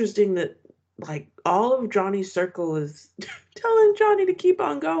of interesting that like all of Johnny's circle is telling Johnny to keep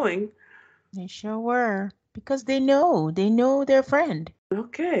on going. They sure were. Because they know their friend.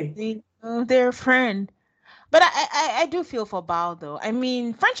 Okay. They know their friend. But I do feel for Bao though. I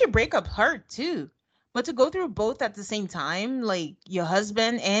mean, friendship breakup hurt too. But to go through both at the same time, like your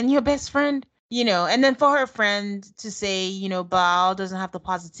husband and your best friend, and then for her friend to say, Bao doesn't have the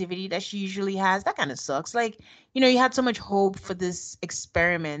positivity that she usually has, that kind of sucks. Like, you had so much hope for this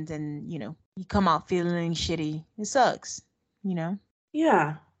experiment and, you come out feeling shitty. It sucks,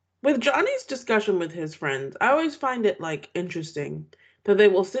 Yeah. With Johnny's discussion with his friends, I always find it like interesting that they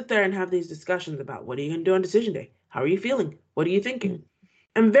will sit there and have these discussions about what are you going to do on decision day? How are you feeling? What are you thinking?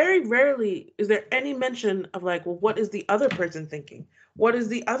 And very rarely is there any mention of like, well, what is the other person thinking? What is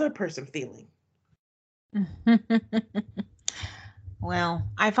the other person feeling? Well,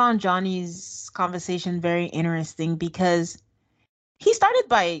 I found Johnny's conversation very interesting because he started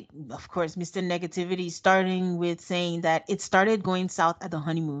by, of course, Mr. Negativity starting with saying that it started going south at the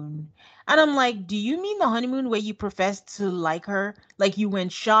honeymoon. And I'm like, do you mean the honeymoon where you professed to like her? Like you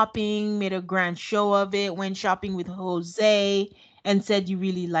went shopping, made a grand show of it, went shopping with Jose and said you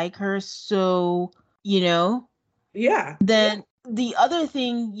really like her. So, Yeah. Then the other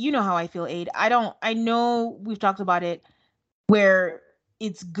thing, you know how I feel, Aid. I know we've talked about it where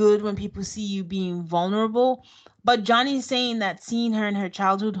it's good when people see you being vulnerable. But Johnny's saying that seeing her in her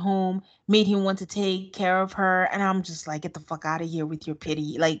childhood home made him want to take care of her. And I'm just like, get the fuck out of here with your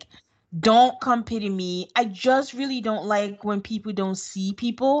pity. Like, don't come pity me. I just really don't like when people don't see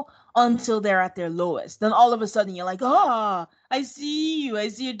people until they're at their lowest. Then all of a sudden you're like, oh, I see you. I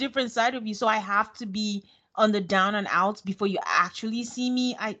see a different side of you. So I have to be on the down and outs before you actually see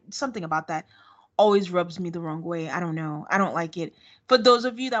me. Something about that always rubs me the wrong way. I don't know. I don't like it. For those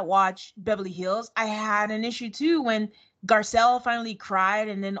of you that watch Beverly Hills, I had an issue too when Garcelle finally cried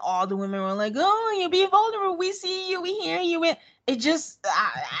and then all the women were like, oh, you're being vulnerable. We see you. We hear you. It just,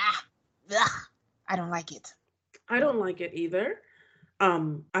 I don't like it. I don't like it either.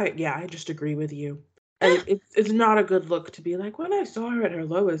 I just agree with you. It's not a good look to be like, when I saw her at her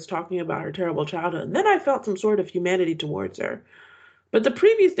lowest talking about her terrible childhood, and then I felt some sort of humanity towards her. But the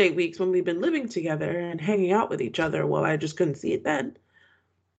previous 8 weeks when we've been living together and hanging out with each other, well, I just couldn't see it then.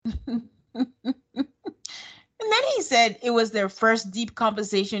 And then he said it was their first deep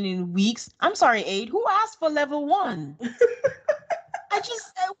conversation in weeks. I'm sorry, Aid. Who asked for level 1? What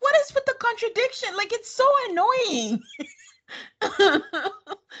is with the contradiction? Like, it's so annoying.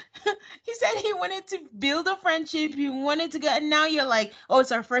 He said he wanted to build a friendship. He wanted to go. And now you're like, oh,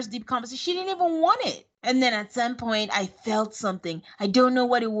 it's our first deep conversation. She didn't even want it. And then at some point, I felt something. I don't know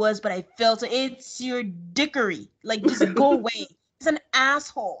what it was, but I felt it. It's your dickery. Like, just go away. It's an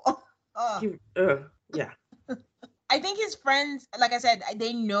asshole. Yeah. I think his friends, like I said,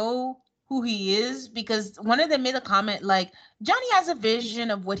 they know who he is because one of them made a comment like, Johnny has a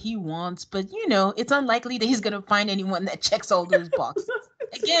vision of what he wants, but it's unlikely that he's gonna find anyone that checks all those boxes.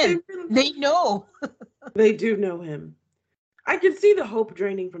 Again, they know. They do know him. I can see the hope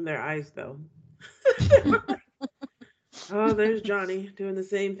draining from their eyes, though. Oh, there's Johnny doing the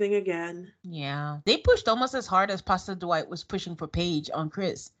same thing again. Yeah. They pushed almost as hard as Pastor Dwight was pushing for Paige on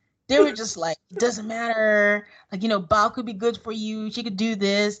Chris. They were just like, it doesn't matter. Like, Bao could be good for you. She could do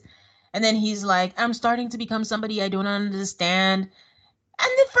this. And then he's like, I'm starting to become somebody I don't understand.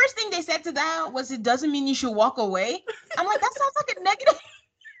 And the first thing they said to that was, it doesn't mean you should walk away. I'm like, that sounds like a negative.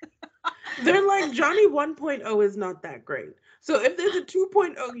 They're like, Johnny 1.0 is not that great. So if there's a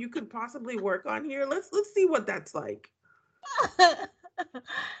 2.0 you could possibly work on here, let's see what that's like.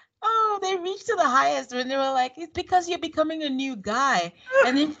 Oh, they reached to the highest when they were like, it's because you're becoming a new guy.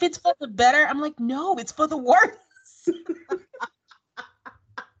 And if it's for the better, I'm like, no, it's for the worse.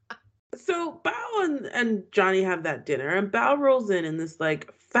 So Bao and Johnny have that dinner, and Bao rolls in this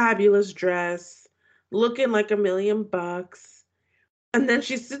like fabulous dress, looking like $1,000,000. And then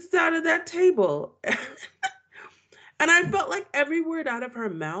she sits down at that table. And I felt like every word out of her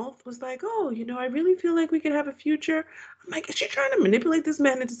mouth was like, oh, I really feel like we could have a future. I'm like, is she trying to manipulate this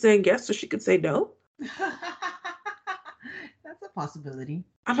man into saying yes so she could say no? That's a possibility.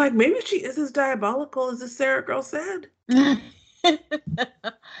 I'm like, maybe she is as diabolical as this Sarah girl said.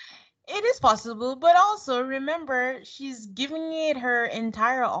 It is possible, but also remember, she's giving it her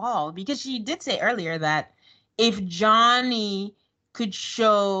entire all because she did say earlier that if Johnny could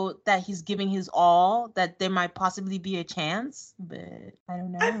show that he's giving his all, that there might possibly be a chance, but I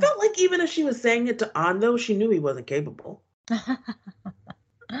don't know. I felt like even if she was saying it to Ando, she knew he wasn't capable. That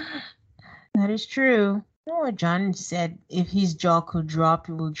is true. You know what John said, if his jaw could drop,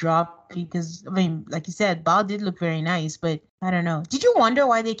 it will drop because, like you said, Bao did look very nice, but I don't know. Did you wonder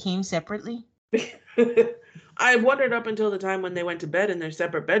why they came separately? I wondered up until the time when they went to bed in their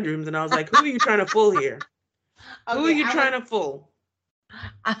separate bedrooms, and I was like, who are you trying to fool here? Who are you trying to fool?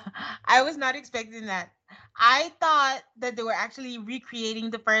 I was not expecting that. I thought that they were actually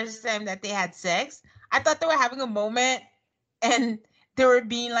recreating the first time that they had sex. I thought they were having a moment and they were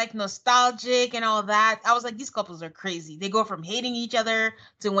being like nostalgic and all that. I was like, these couples are crazy. They go from hating each other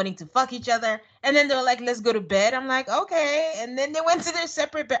to wanting to fuck each other. And then they were like, let's go to bed. I'm like, okay. And then they went to their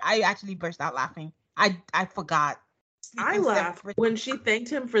separate bed. I actually burst out laughing. I forgot. I laughed when she thanked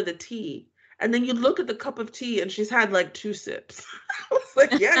him for the tea. And then you look at the cup of tea and she's had like 2 sips. I was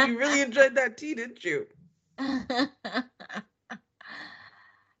like, yeah, you really enjoyed that tea, didn't you?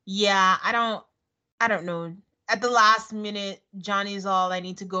 Yeah, I don't know. At the last minute, Johnny's all, I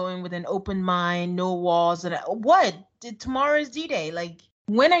need to go in with an open mind, no walls. And what? Tomorrow is D-Day. Like,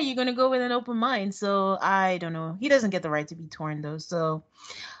 when are you going to go with an open mind? So I don't know. He doesn't get the right to be torn though. So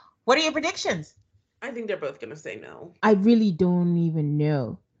what are your predictions? I think they're both going to say no. I really don't even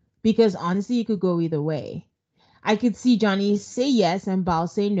know. Because honestly, it could go either way. I could see Johnny say yes and Bao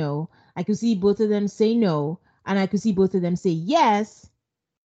say no. I could see both of them say no. And I could see both of them say yes.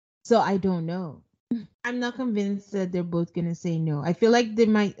 So I don't know. I'm not convinced that they're both going to say no. I feel like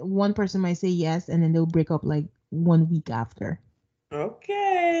one person might say yes and then they'll break up like 1 week after.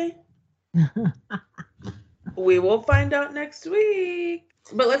 Okay. We will find out next week.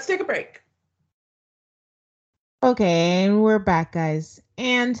 But let's take a break. Okay, and we're back, guys.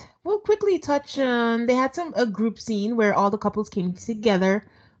 And we'll quickly touch on, they had a group scene where all the couples came together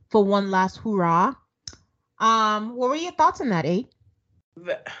for one last hurrah. What were your thoughts on that, eh?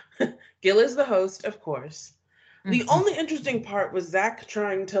 Gil is the host, of course. The only interesting part was Zach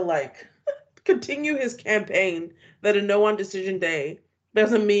trying to continue his campaign that a no on decision day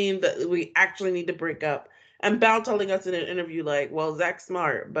doesn't mean that we actually need to break up. And Bao telling us in an interview well, Zach's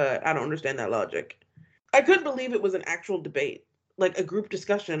smart, but I don't understand that logic. I couldn't believe it was an actual debate, like a group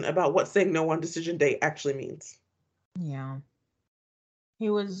discussion about what saying no on decision day actually means. Yeah. He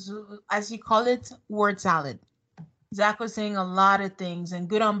was, as you call it, word salad. Zach was saying a lot of things, and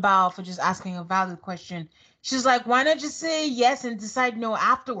good on Bao for just asking a valid question. She's like, why not just say yes and decide no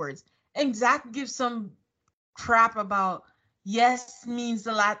afterwards? And Zach gives some crap about yes means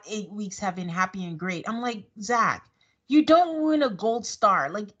the last 8 weeks have been happy and great. I'm like, Zach, you don't win a gold star.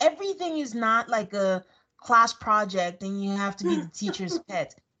 Like, everything is not like a class project and you have to be the teacher's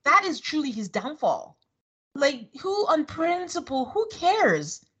pet. That is truly his downfall. Like, who on principle, who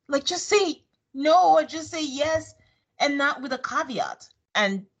cares? Like, just say no or just say yes and not with a caveat.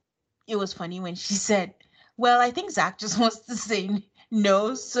 And it was funny when she said, well, I think Zach just wants to say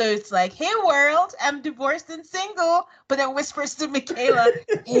no. So it's like, hey, world, I'm divorced and single. But then whispers to Michaela,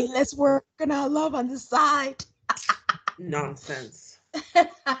 hey, let's work on our love on the side. Nonsense.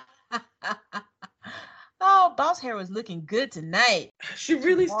 Oh, Boss hair was looking good tonight. She She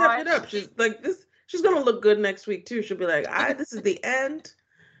really stepped it washed up. She's it. like this. She's gonna look good next week too. She'll be like, this is the end.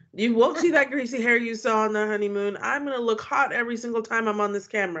 You won't see that greasy hair you saw on the honeymoon. I'm gonna look hot every single time I'm on this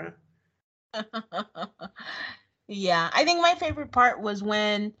camera. Yeah, I think my favorite part was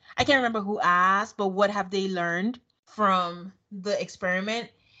when I can't remember who asked, but what have they learned from the experiment?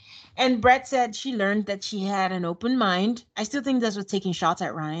 And Brett said she learned that she had an open mind. I still think this was taking shots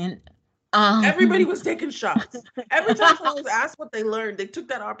at Ryan. Everybody Um, was taking shots. Every time someone was asked what they learned, they took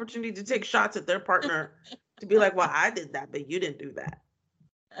that opportunity to take shots at their partner to be like, well, I did that, but you didn't do that.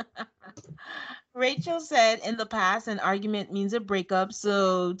 Rachel said in the past, an argument means a breakup.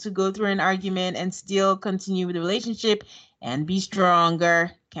 So to go through an argument and still continue with the relationship and be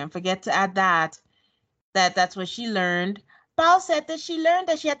stronger. Can't forget to add that's what she learned. Paul said that she learned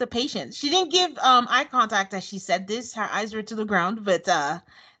that she had the patience. She didn't give eye contact as she said this. Her eyes were to the ground, but that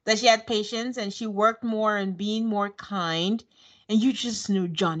she had patience and she worked more and being more kind. And you just knew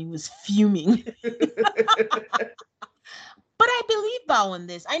Johnny was fuming. But I believe Bao in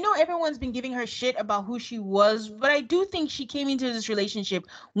this. I know everyone's been giving her shit about who she was, but I do think she came into this relationship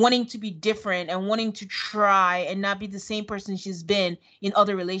wanting to be different and wanting to try and not be the same person she's been in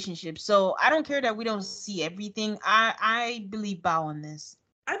other relationships. So I don't care that we don't see everything. I believe Bao in this.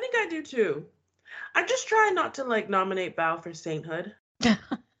 I think I do too. I just try not to like nominate Bao for sainthood. No,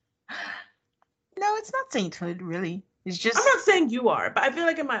 it's not sainthood, really. It's I'm just not saying you are, but I feel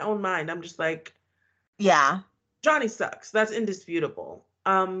like in my own mind, I'm just like, yeah, Johnny sucks. That's indisputable.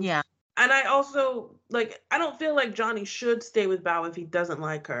 yeah, And I also like I don't feel like Johnny should stay with Bao if he doesn't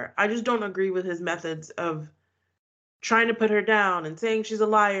like her. I just don't agree with his methods of trying to put her down and saying she's a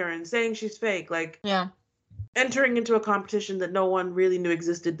liar and saying she's fake, like yeah, entering into a competition that no one really knew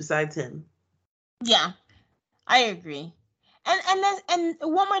existed besides him. yeah. I agree. And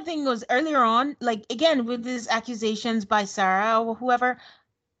one more thing was earlier on, like again with these accusations by Sarah or whoever,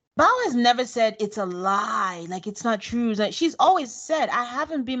 Bao has never said it's a lie, like it's not true. Like she's always said, I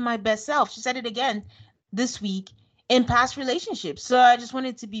haven't been my best self. She said it again this week in past relationships. So I just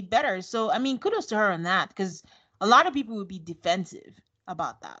wanted to be better. So I mean, kudos to her on that, because a lot of people would be defensive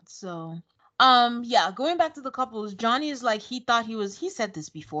about that. So yeah, going back to the couples, Johnny is like he said this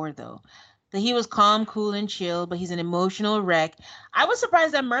before though. That he was calm, cool, and chill, but he's an emotional wreck. I was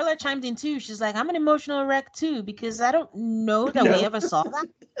surprised that Merla chimed in too. She's like, I'm an emotional wreck too, because I don't know that we No. ever saw that.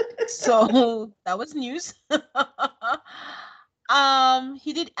 So that was news. He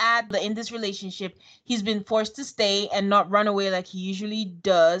did add that in this relationship, he's been forced to stay and not run away like he usually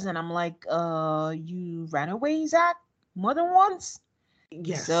does. And I'm like, you ran away, Zach, more than once.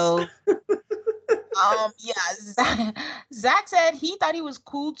 Yes. So, yeah, Zach said he thought he was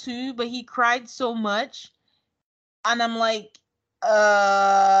cool too, but he cried so much. And I'm like,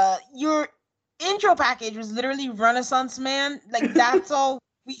 your intro package was literally Renaissance Man. Like, that's all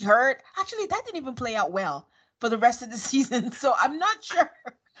we heard. Actually, that didn't even play out well for the rest of the season. So I'm not sure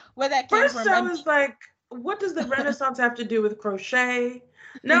where that came First, from. I And was like, what does the Renaissance have to do with crochet?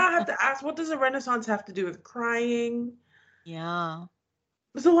 Now I have to ask, what does the Renaissance have to do with crying? yeah.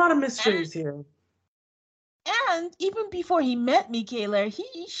 There's a lot of And, mysteries here. and even before he met Michaela, he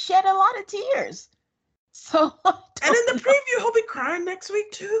shed a lot of tears. So I And in the don't preview, he'll be crying next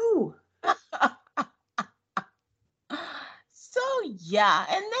week too. know. So yeah,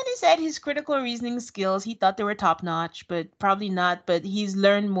 and then he said his critical reasoning skills, he thought they were top notch, but probably not. But he's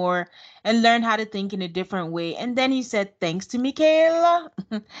learned more and learned how to think in a different way. And then he said, thanks to Michaela.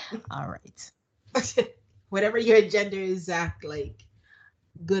 All right. Whatever your agenda is, Zach, like,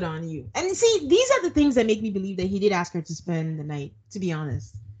 good on you. And see, these are the things that make me believe that he did ask her to spend the night, to be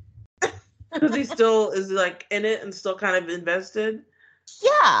honest. Because he still is like in it and still kind of invested.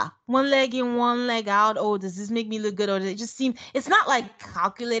 Yeah, one leg in, one leg out. Oh, does this make me look good? Or does it just seem, it's not like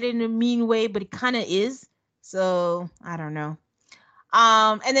calculated in a mean way, but it kind of is. So I don't know.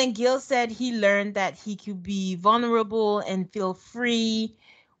 And then Gil said he learned that he could be vulnerable and feel free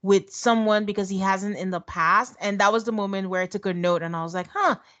with someone because he hasn't in the past. And that was the moment where I took a note and I was like,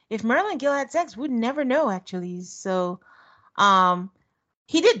 huh, if Merle and Gil had sex, we'd never know actually. So um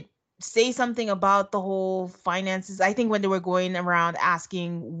he did say something about the whole finances. I think when they were going around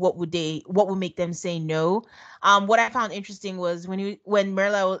asking what would make them say no. What I found interesting was when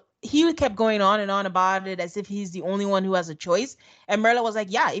Merla he kept going on and on about it as if he's the only one who has a choice. And Merla was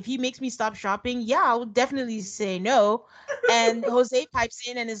like, yeah, if he makes me stop shopping, yeah, I would definitely say no. And Jose pipes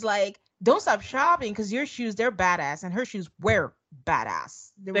in and is like, don't stop shopping because your shoes, they're badass. And her shoes were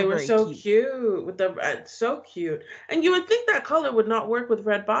badass. They They were were very so cute. cute with the so cute. And you would think that color would not work with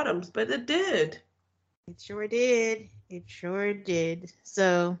red bottoms, but it did. It sure did. It sure did.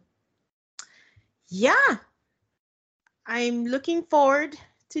 So, yeah, I'm looking forward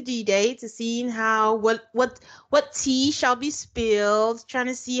to D-Day to seeing how what tea shall be spilled, trying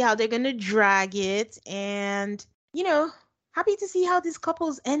to see how they're gonna drag it, and you know, happy to see how these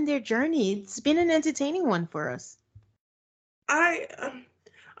couples end their journey. It's been an entertaining one for us. I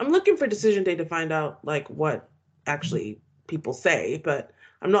I'm looking for decision day to find out like what actually people say, but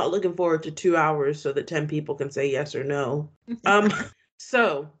I'm not looking forward to 2 hours so that 10 people can say yes or no. Um,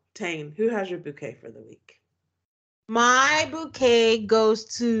 so Tane, who has your bouquet for the week? My bouquet goes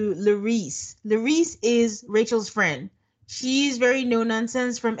to Larice. Larice is Rachel's friend. She's very no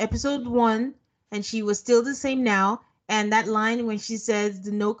nonsense from episode 1, and she was still the same now. And that line when she says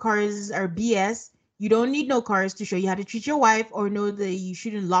the no cars are BS, you don't need no cars to show you how to treat your wife or know that you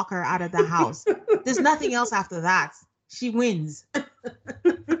shouldn't lock her out of the house. There's nothing else after that. She wins.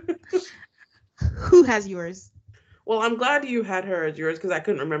 Who has yours? Well, I'm glad you had her as yours because I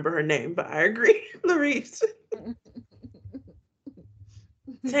couldn't remember her name, but I agree, Larice.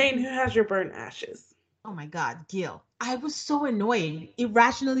 Tane, who has your burnt ashes? Oh my God, Gil. I was so annoyed,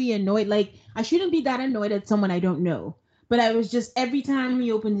 irrationally annoyed. Like, I shouldn't be that annoyed at someone I don't know. But I was just, every time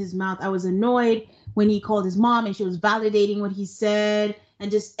he opened his mouth, I was annoyed when he called his mom and she was validating what he said.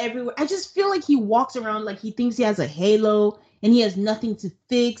 And just everywhere, I just feel like he walks around like he thinks he has a halo and he has nothing to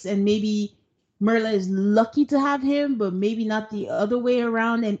fix. And maybe Merla is lucky to have him, but maybe not the other way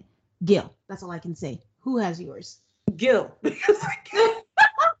around. And Gil, that's all I can say. Who has yours? Gil, because I can't.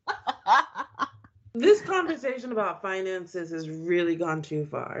 This conversation about finances has really gone too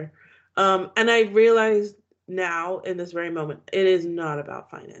far. And I realize now in this very moment, it is not about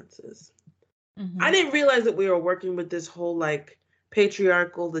finances. Mm-hmm. I didn't realize that we were working with this whole like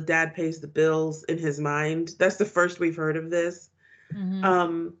patriarchal, the dad pays the bills in his mind. That's the first we've heard of this. Mm-hmm.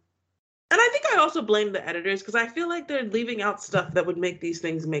 And I think I also blame the editors because I feel like they're leaving out stuff that would make these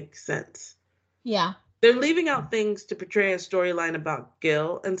things make sense. Yeah. They're leaving out things to portray a storyline about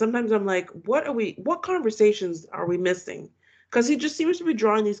Gil. And sometimes I'm like, what conversations are we missing? Because he just seems to be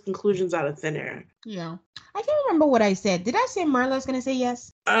drawing these conclusions out of thin air. Yeah. I can't remember what I said. Did I say Merla's going to say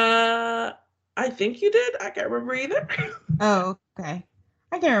yes? I think you did. I can't remember either. Oh, okay.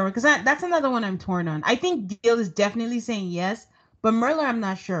 I can't remember because that's another one I'm torn on. I think Gil is definitely saying yes, but Merla, I'm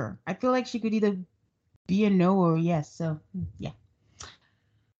not sure. I feel like she could either be a no or a yes. So, yeah.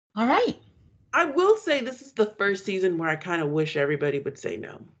 All right. I will say this is the first season where I kind of wish everybody would say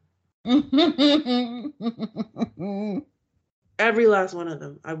no. Every last one of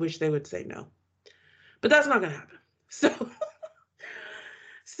them. I wish they would say no. But that's not going to happen.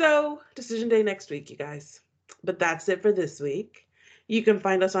 So decision day next week, you guys. But that's it for this week. You can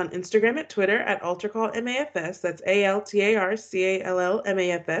find us on Instagram and Twitter at AltarCallMAFS. That's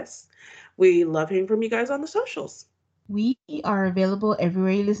ALTARCALLMAFS. We love hearing from you guys on the socials. We are available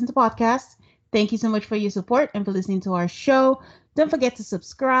everywhere you listen to podcasts. Thank you so much for your support and for listening to our show. Don't forget to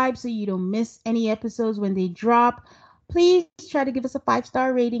subscribe so you don't miss any episodes when they drop. Please try to give us a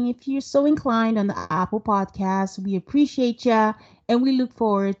 5-star rating if you're so inclined on the Apple Podcasts. We appreciate you, and we look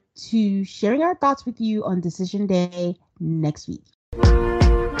forward to sharing our thoughts with you on Decision Day next week.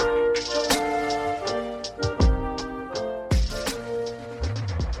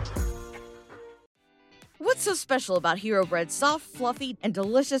 What's so special about Hero Bread's soft, fluffy, and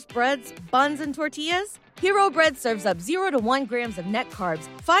delicious breads, buns, and tortillas? Hero Bread serves up 0 to 1 grams of net carbs,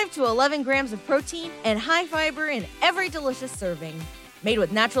 5 to 11 grams of protein, and high fiber in every delicious serving. Made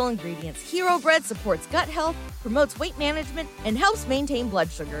with natural ingredients, Hero Bread supports gut health, promotes weight management, and helps maintain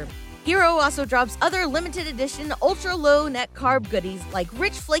blood sugar. Hero also drops other limited edition ultra-low net carb goodies like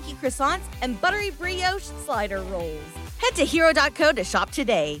rich flaky croissants and buttery brioche slider rolls. Head to hero.co to shop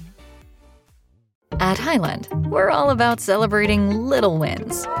today. At Highland, we're all about celebrating little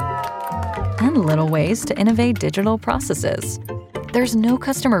wins and little ways to innovate digital processes. There's no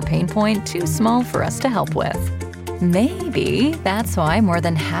customer pain point too small for us to help with. Maybe that's why more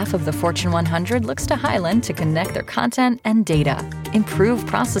than half of the Fortune 100 looks to Highland to connect their content and data, improve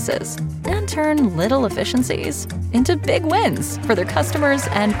processes, and turn little efficiencies into big wins for their customers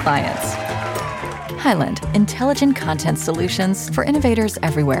and clients. Highland, intelligent content solutions for innovators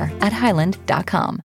everywhere at highland.com.